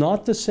 It's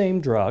not the same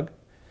drug.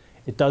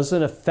 It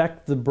doesn't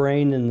affect the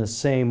brain in the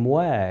same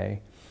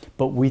way,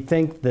 but we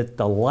think that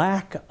the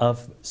lack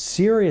of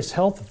serious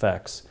health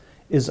effects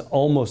is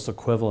almost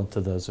equivalent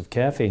to those of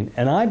caffeine.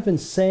 And I've been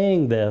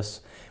saying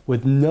this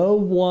with no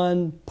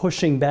one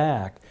pushing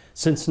back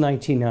since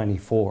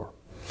 1994.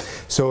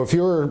 So if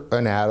you're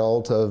an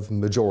adult of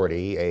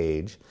majority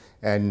age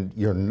and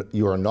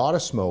you're not a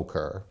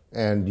smoker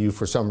and you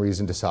for some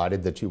reason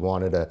decided that you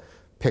wanted to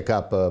pick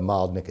up a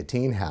mild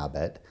nicotine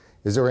habit,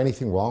 is there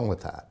anything wrong with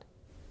that?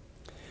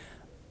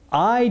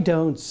 I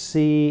don't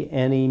see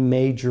any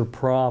major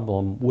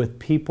problem with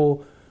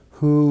people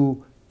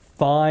who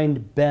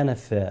find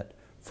benefit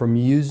from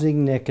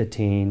using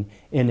nicotine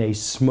in a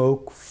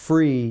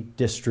smoke-free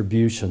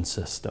distribution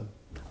system.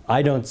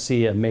 I don't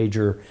see a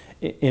major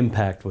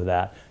impact with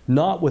that.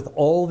 Not with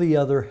all the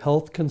other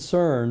health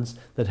concerns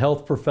that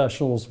health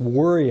professionals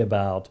worry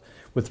about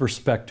with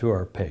respect to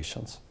our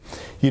patients.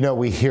 You know,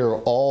 we hear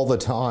all the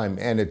time,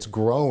 and it's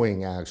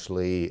growing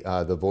actually,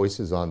 the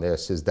voices on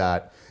this, is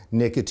that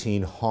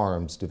nicotine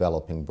harms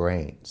developing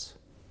brains.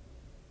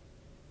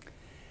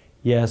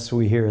 Yes,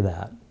 we hear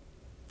that.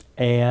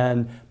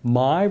 And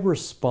my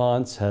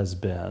response has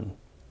been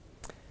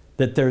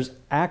that there's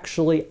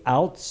actually,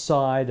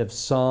 outside of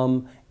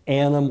some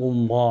animal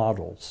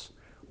models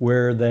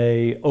where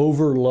they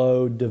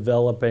overload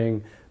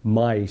developing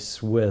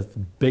mice with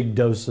big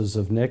doses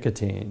of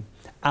nicotine,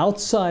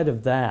 outside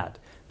of that,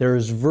 there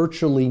is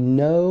virtually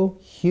no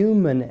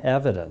human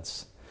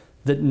evidence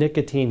that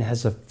nicotine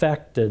has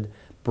affected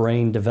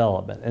brain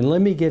development. And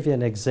let me give you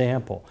an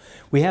example.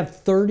 We have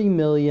 30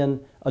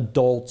 million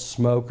adult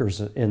smokers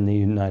in the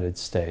United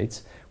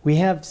States. We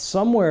have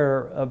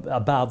somewhere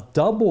about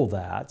double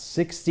that,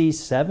 60,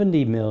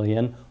 70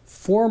 million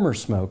former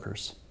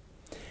smokers.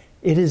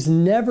 It has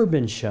never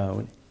been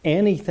shown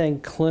anything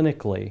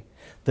clinically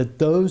that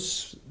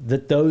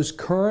those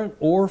current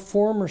or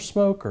former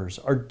smokers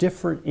are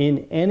different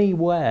in any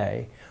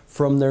way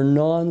from their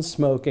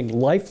non-smoking,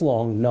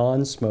 lifelong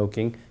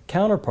non-smoking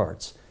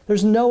counterparts.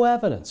 There's no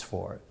evidence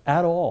for it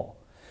at all.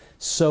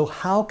 So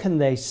how can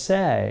they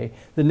say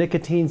the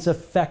nicotine's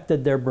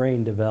affected their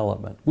brain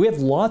development? We have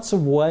lots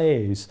of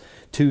ways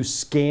to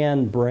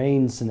scan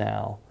brains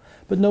now,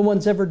 but no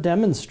one's ever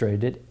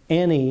demonstrated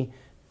any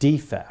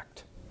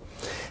defect.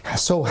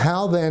 So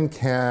how then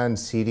can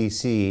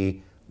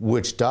CDC,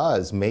 which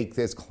does make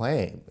this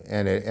claim,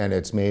 and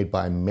it's made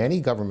by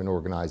many government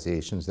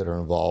organizations that are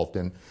involved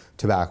in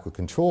tobacco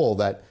control,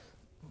 that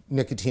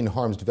nicotine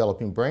harms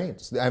developing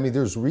brains? I mean,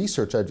 there's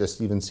research I've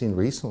just even seen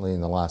recently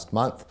in the last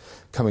month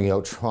coming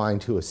out trying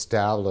to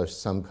establish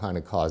some kind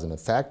of cause and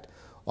effect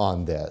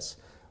on this,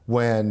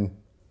 when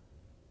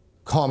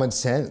common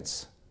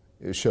sense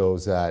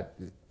shows that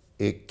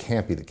it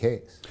can't be the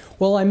case.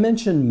 Well, I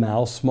mentioned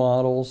mouse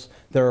models.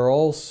 There are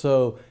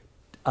also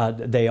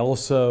they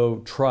also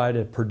try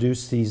to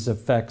produce these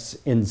effects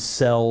in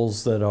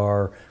cells that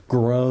are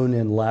grown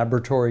in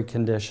laboratory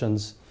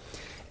conditions.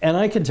 And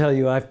I can tell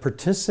you, I've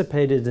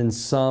participated in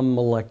some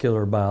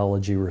molecular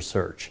biology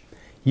research.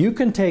 You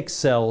can take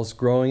cells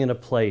growing in a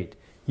plate,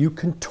 you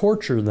can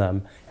torture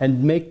them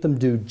and make them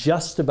do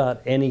just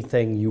about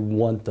anything you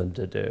want them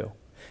to do.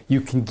 You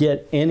can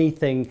get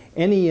anything,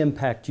 any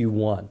impact you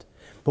want.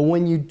 But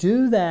when you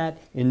do that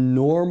in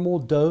normal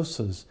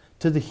doses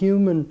to the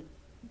human,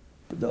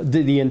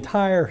 the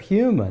entire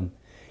human,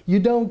 you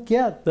don't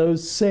get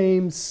those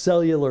same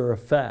cellular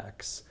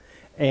effects.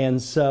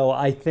 And so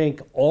I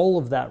think all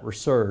of that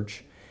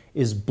research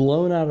is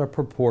blown out of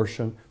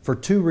proportion for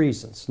two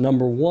reasons.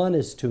 Number one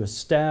is to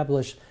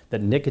establish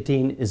that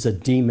nicotine is a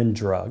demon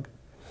drug.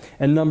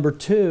 And number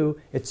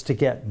two, it's to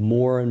get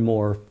more and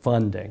more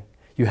funding.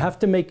 You have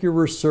to make your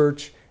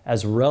research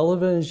as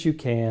relevant as you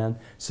can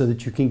so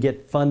that you can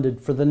get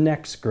funded for the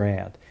next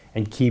grant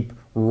and keep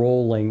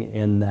rolling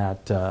in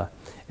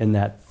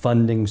that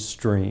funding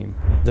stream.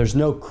 There's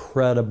no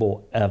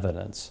credible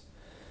evidence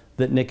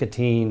that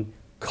nicotine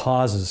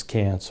causes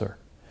cancer.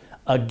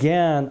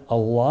 Again, a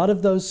lot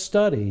of those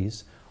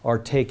studies are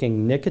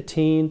taking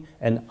nicotine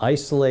and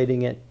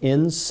isolating it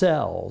in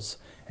cells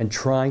and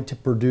trying to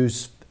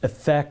produce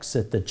effects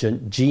at the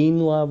gene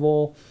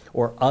level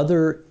or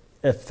other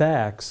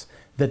effects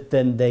that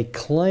then they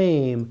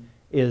claim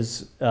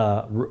is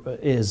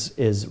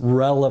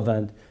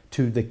relevant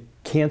to the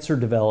cancer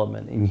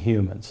development in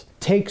humans.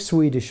 Take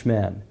Swedish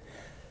men.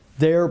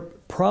 they're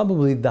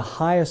probably the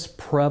highest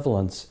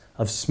prevalence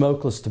of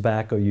smokeless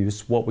tobacco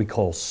use, what we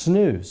call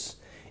snus,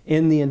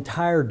 in the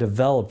entire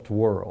developed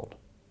world.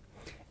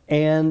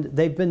 And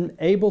they've been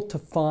able to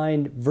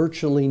find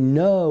virtually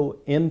no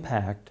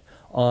impact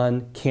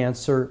on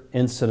cancer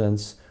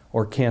incidence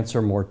or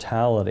cancer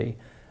mortality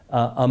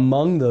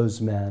among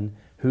those men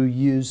who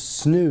use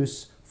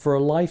snus for a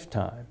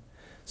lifetime.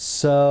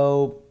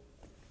 So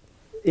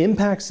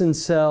impacts in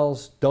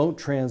cells don't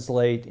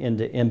translate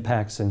into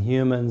impacts in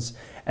humans,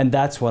 and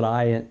that's what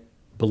I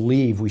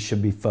believe we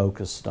should be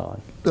focused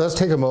on. Let's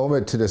take a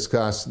moment to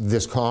discuss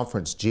this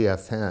conference,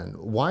 GFN.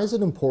 Why is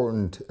it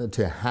important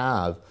to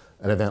have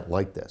an event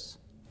like this?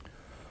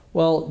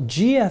 Well,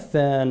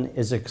 GFN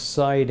is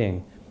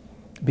exciting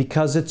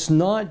because it's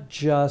not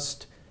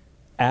just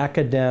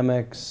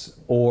academics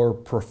or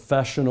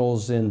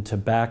professionals in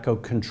tobacco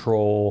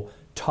control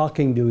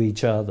talking to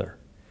each other.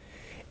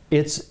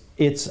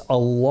 It's a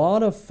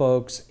lot of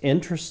folks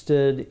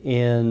interested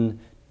in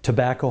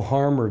tobacco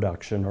harm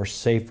reduction or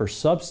safer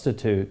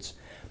substitutes,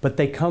 but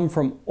they come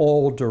from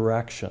all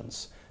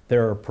directions.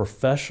 There are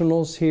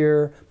professionals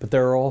here, but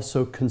there are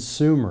also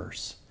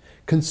consumers.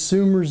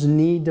 Consumers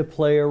need to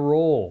play a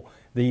role.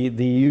 The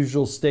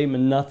usual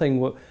statement,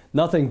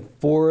 nothing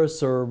for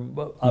us or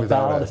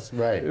about us.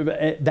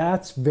 Right.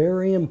 That's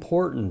very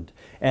important.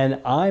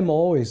 And I'm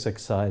always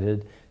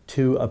excited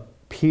to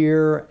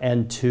appear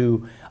and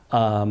to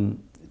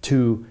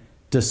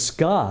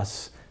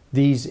discuss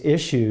these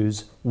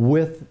issues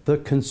with the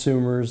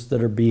consumers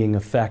that are being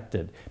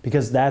affected.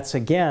 Because that's,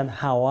 again,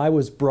 how I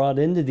was brought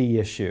into the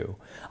issue.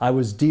 I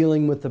was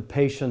dealing with the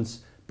patients,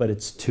 but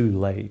it's too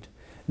late.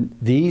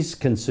 These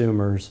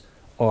consumers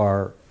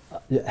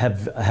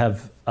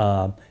have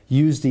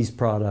used these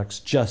products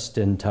just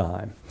in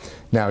time.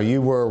 Now,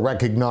 you were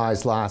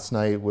recognized last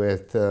night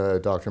with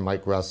Dr.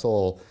 Mike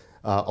Russell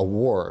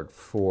Award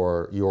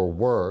for your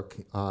work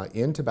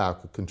in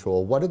tobacco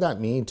control. What did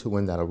that mean to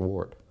win that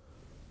award?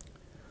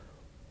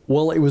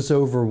 Well, it was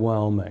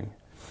overwhelming.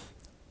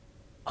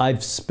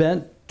 I've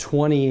spent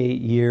 28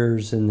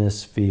 years in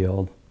this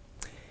field,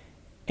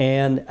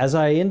 and as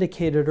I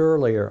indicated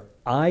earlier,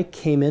 I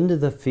came into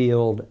the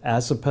field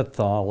as a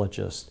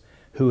pathologist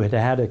who had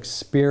had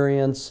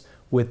experience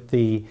with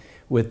the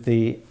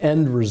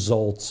end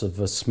results of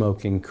a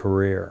smoking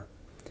career.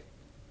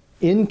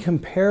 In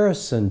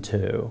comparison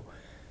to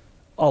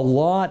a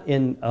lot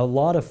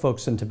of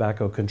folks in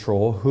tobacco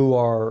control who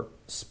are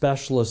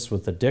specialists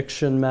with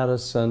addiction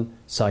medicine,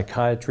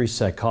 psychiatry,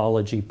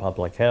 psychology,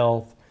 public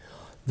health,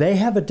 they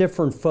have a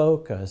different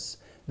focus.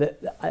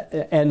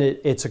 And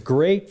it's a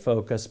great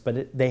focus,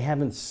 but they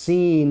haven't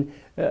seen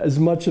as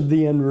much of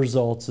the end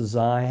results as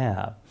I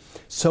have.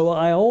 So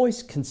I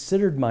always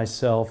considered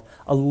myself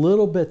a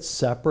little bit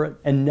separate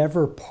and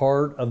never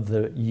part of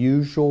the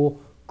usual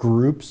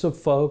groups of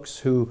folks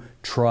who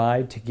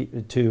tried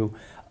to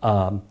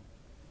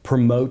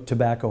promote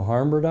tobacco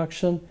harm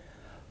reduction.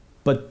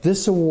 But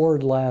this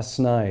award last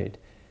night,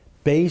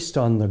 based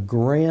on the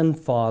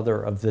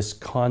grandfather of this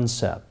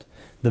concept,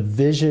 the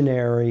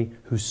visionary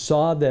who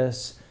saw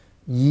this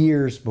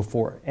years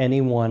before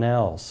anyone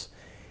else.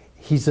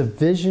 He's a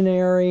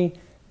visionary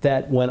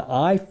that when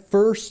I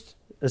first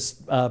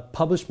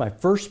published my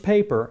first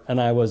paper,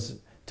 and I was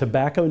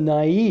tobacco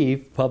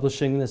naive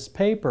publishing this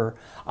paper,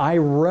 I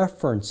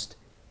referenced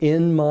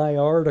in my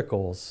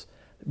articles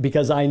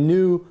because I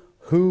knew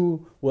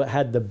who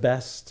had the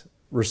best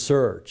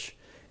research,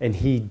 and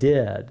he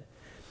did.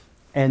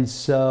 And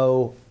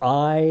so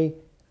I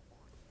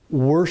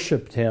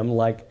worshiped him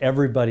like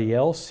everybody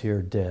else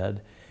here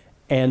did,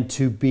 and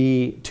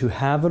to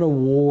have an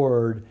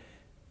award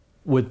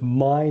with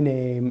my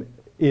name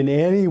in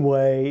any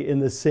way in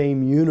the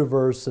same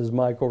universe as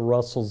Michael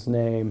Russell's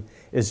name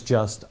is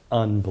just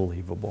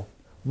unbelievable.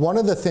 One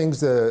of the things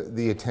the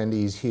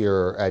attendees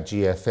here at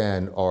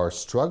GFN are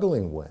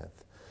struggling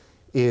with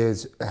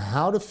is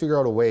how to figure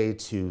out a way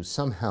to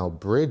somehow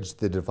bridge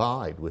the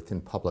divide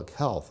within public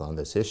health on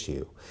this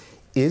issue.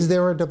 Is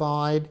there a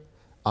divide,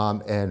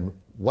 and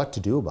what to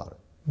do about it?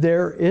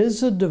 There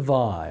is a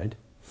divide,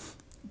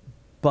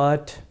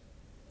 but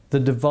the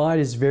divide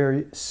is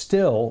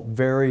still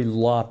very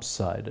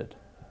lopsided.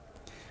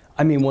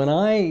 I mean, when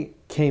I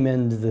came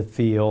into the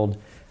field,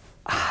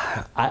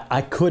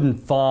 I couldn't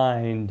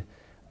find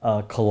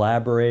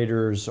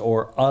collaborators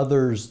or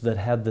others that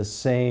had the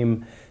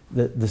same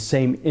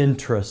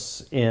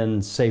interests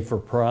in safer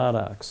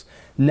products.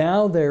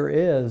 Now there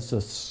is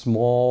a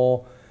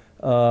small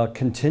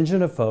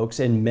contingent of folks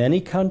in many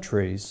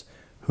countries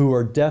who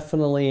are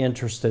definitely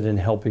interested in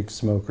helping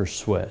smokers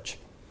switch.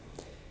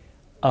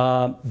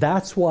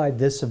 That's why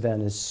this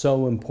event is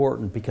so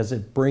important, because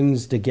it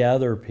brings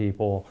together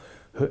people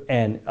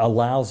and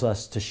allows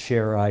us to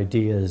share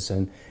ideas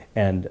and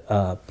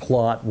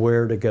plot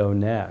where to go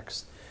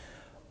next.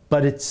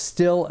 But it's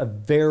still a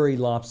very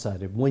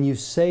lopsided. When you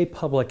say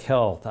public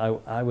health,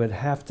 I would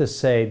have to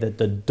say that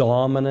the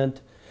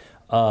dominant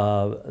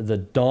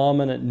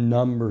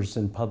numbers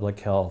in public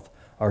health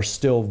are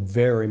still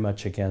very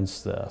much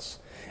against this.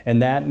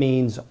 And that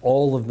means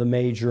all of the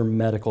major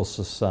medical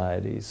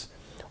societies,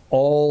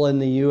 all in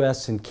the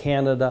US and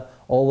Canada,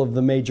 all of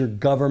the major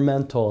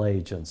governmental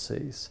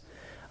agencies.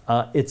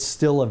 It's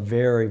still a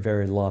very,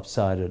 very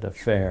lopsided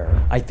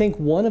affair. I think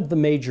one of the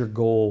major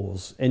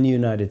goals in the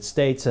United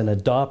States, and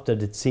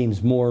adopted it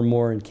seems more and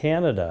more in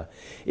Canada,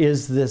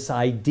 is this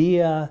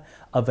idea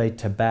of a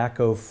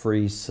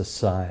tobacco-free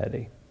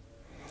society.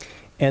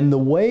 And the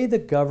way the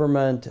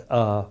government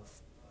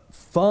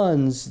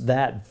funds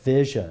that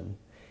vision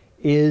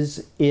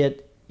is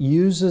it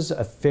uses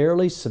a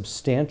fairly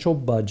substantial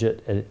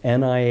budget at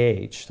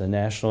NIH, the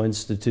National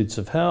Institutes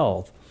of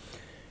Health,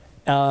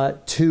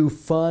 to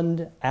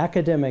fund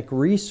academic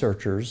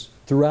researchers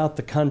throughout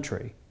the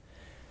country.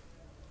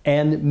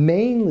 And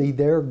mainly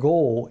their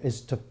goal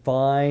is to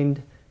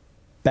find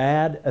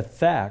bad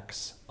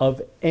effects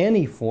of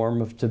any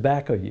form of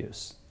tobacco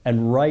use.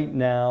 And right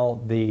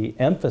now the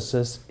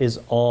emphasis is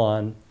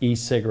on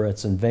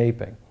e-cigarettes and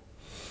vaping.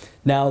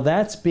 Now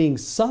that's being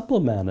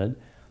supplemented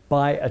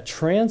by a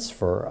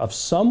transfer of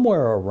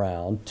somewhere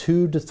around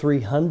 $200 to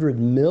 $300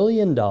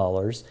 million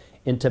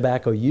in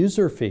tobacco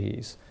user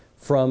fees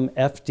from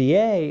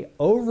FDA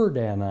over to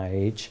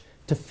NIH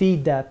to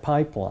feed that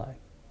pipeline.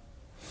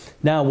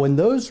 Now, when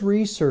those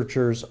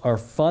researchers are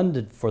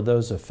funded for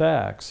those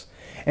effects,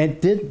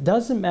 and it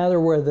doesn't matter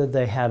whether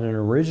they had an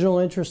original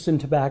interest in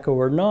tobacco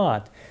or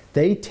not,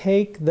 they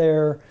take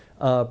their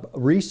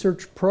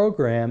research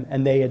program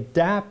and they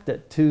adapt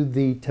it to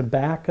the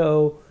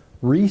tobacco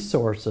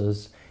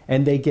resources,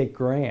 and they get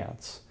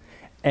grants.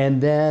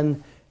 And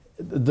then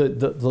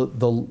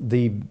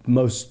the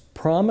most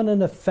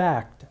prominent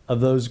effect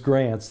of those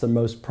grants, the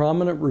most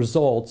prominent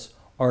results,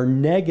 are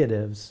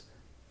negatives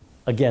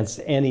against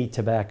any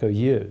tobacco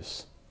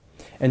use.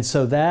 And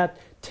so that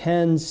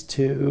tends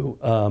to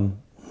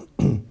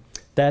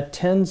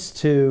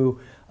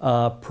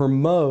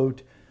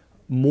promote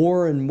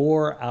more and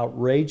more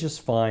outrageous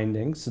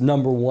findings.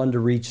 Number one, to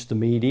reach the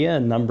media,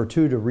 and number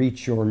two, to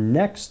reach your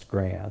next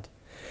grant.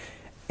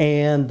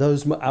 And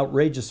those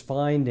outrageous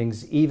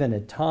findings, even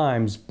at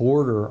times,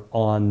 border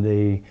on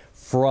the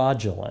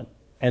fraudulent.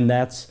 And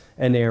that's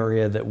an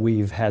area that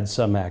we've had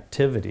some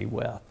activity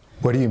with.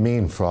 What do you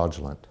mean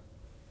fraudulent?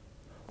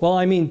 Well,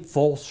 I mean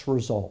false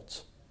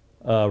results.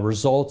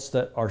 Results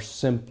that are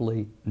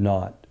simply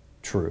not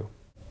true.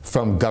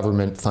 From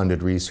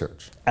government-funded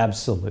research?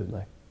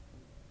 Absolutely.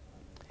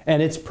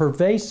 And it's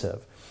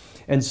pervasive.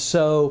 And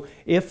so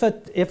if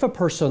a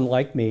person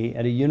like me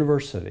at a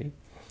university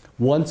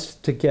wants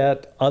to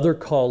get other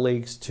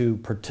colleagues to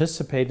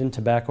participate in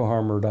tobacco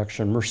harm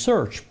reduction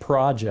research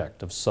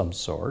project of some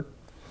sort,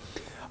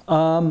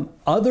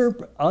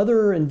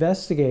 other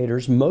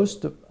investigators,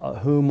 most of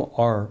whom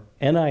are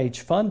NIH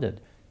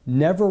funded,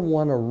 never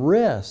want to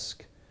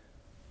risk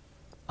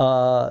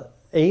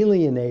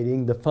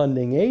alienating the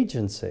funding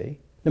agency,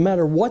 no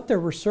matter what their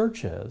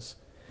research is,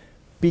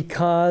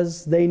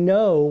 because they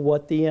know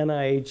what the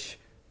NIH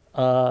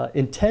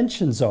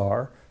intentions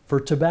are for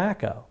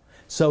tobacco.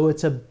 So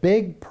it's a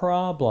big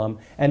problem,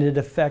 and it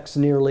affects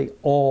nearly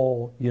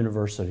all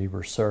university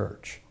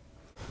research.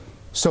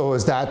 So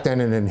is that then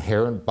an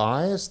inherent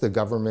bias? The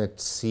government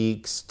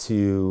seeks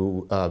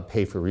to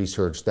pay for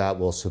research that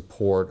will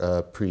support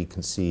a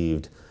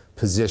preconceived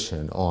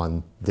position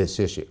on this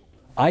issue?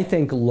 I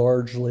think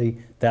largely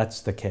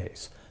that's the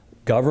case.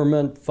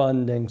 Government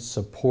funding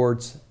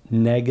supports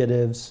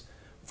negatives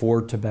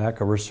for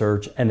tobacco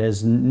research and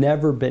has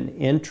never been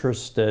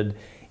interested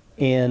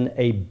in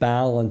a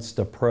balanced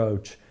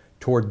approach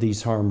toward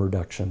these harm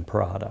reduction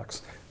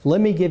products.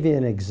 Let me give you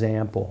an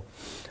example.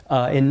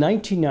 In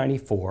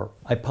 1994,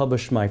 I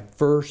published my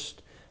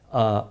first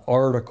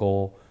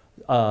article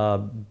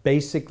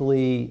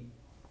basically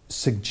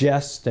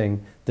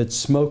suggesting that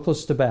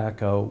smokeless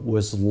tobacco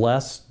was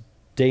less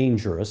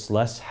dangerous,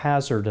 less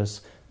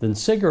hazardous than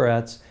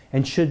cigarettes,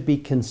 and should be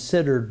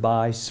considered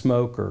by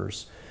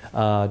smokers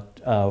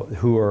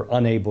who are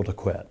unable to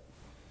quit.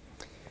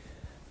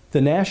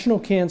 The National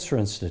Cancer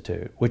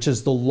Institute, which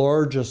is the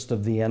largest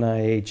of the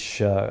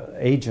NIH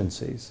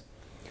agencies,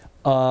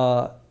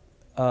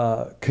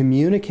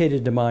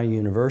 communicated to my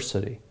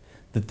university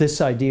that this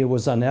idea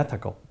was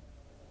unethical,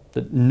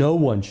 that no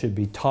one should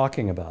be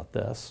talking about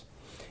this.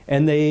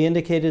 And they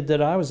indicated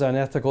that I was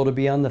unethical to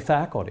be on the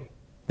faculty.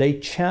 They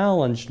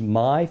challenged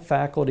my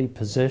faculty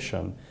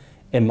position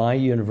in my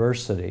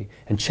university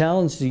and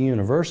challenged the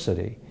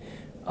university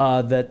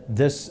that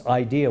this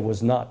idea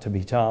was not to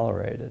be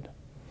tolerated.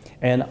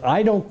 And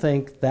I don't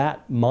think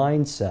that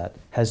mindset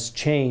has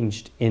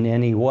changed in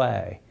any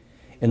way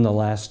in the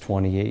last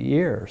 28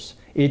 years.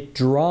 It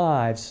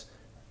drives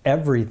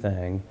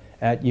everything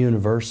at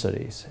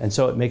universities. And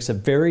so it makes it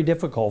very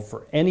difficult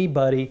for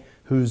anybody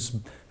who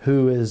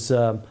is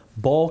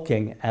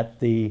balking at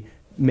the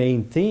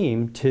main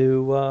theme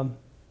to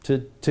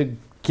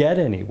get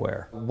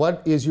anywhere.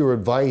 What is your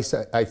advice,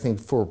 I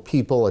think, for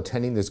people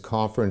attending this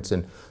conference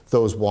and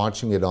those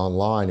watching it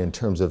online in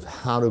terms of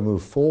how to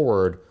move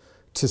forward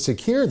to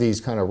secure these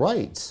kind of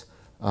rights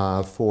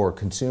for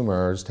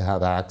consumers to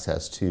have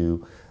access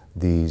to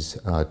these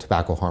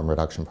tobacco harm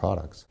reduction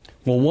products?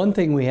 Well, one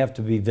thing we have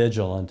to be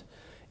vigilant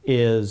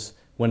is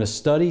when a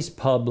study's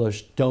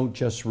published, don't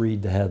just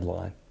read the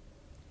headline.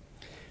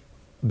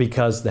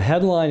 Because the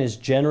headline is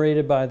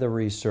generated by the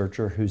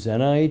researcher who's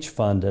NIH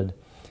funded,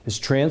 is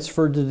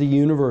transferred to the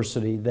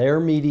university. Their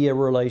media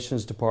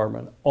relations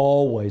department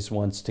always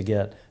wants to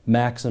get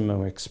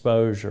maximum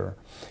exposure.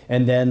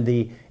 And then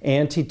the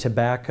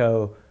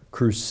anti-tobacco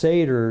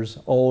crusaders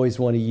always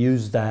want to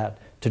use that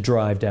to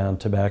drive down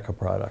tobacco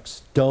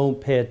products.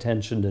 Don't pay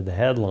attention to the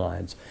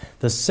headlines.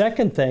 The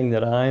second thing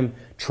that I'm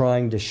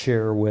trying to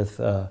share with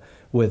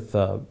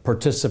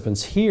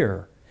participants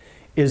here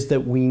is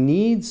that we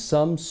need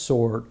some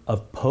sort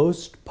of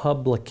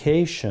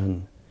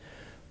post-publication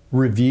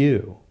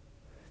review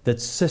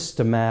that's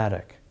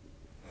systematic.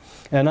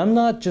 And I'm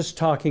not just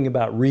talking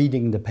about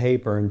reading the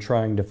paper and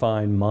trying to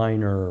find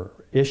minor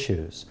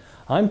issues.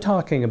 I'm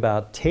talking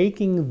about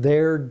taking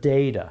their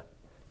data,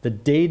 the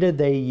data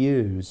they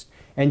used,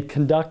 and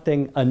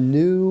conducting a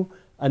new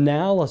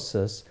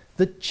analysis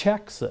that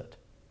checks it.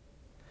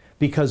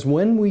 Because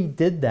when we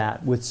did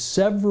that with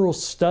several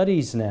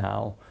studies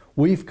now,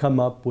 we've come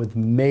up with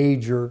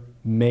major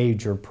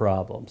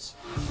problems.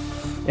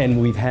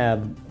 And we've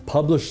had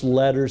published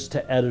letters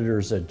to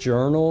editors at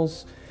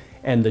journals,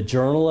 and the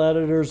journal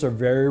editors are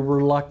very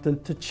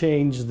reluctant to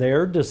change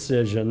their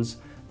decisions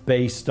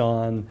based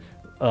on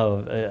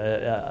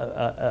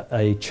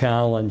a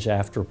challenge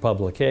after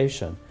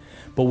publication.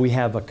 But we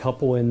have a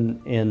couple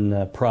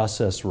in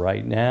process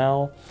right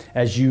now.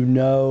 As you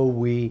know,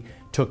 we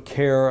took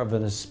care of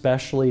an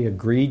especially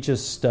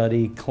egregious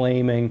study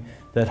claiming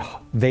that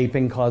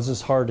vaping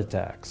causes heart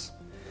attacks,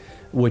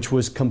 which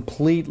was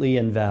completely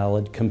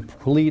invalid,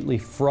 completely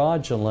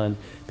fraudulent,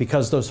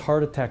 because those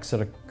heart attacks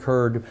had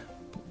occurred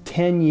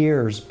 10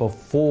 years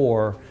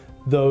before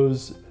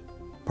those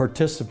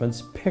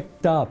participants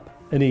picked up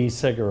an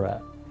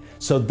e-cigarette.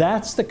 So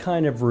that's the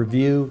kind of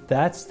review,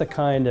 that's the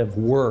kind of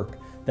work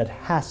that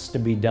has to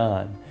be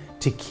done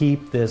to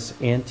keep this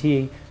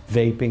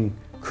anti-vaping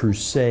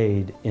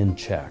crusade in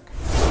check.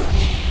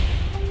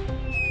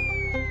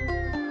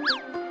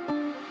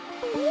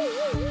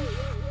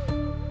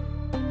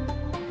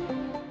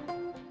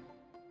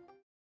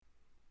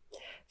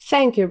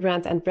 Thank you,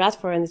 Brent and Brad,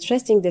 for an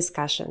interesting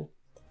discussion.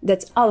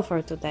 That's all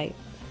for today.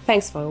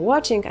 Thanks for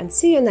watching, and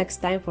see you next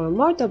time for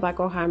more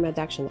tobacco harm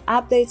reduction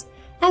updates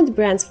and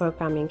Brent's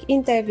forthcoming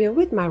interview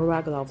with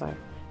Marwa Glover,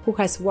 who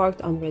has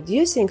worked on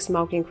reducing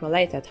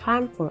smoking-related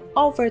harm for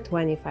over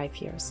 25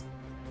 years.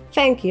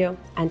 Thank you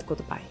and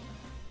goodbye.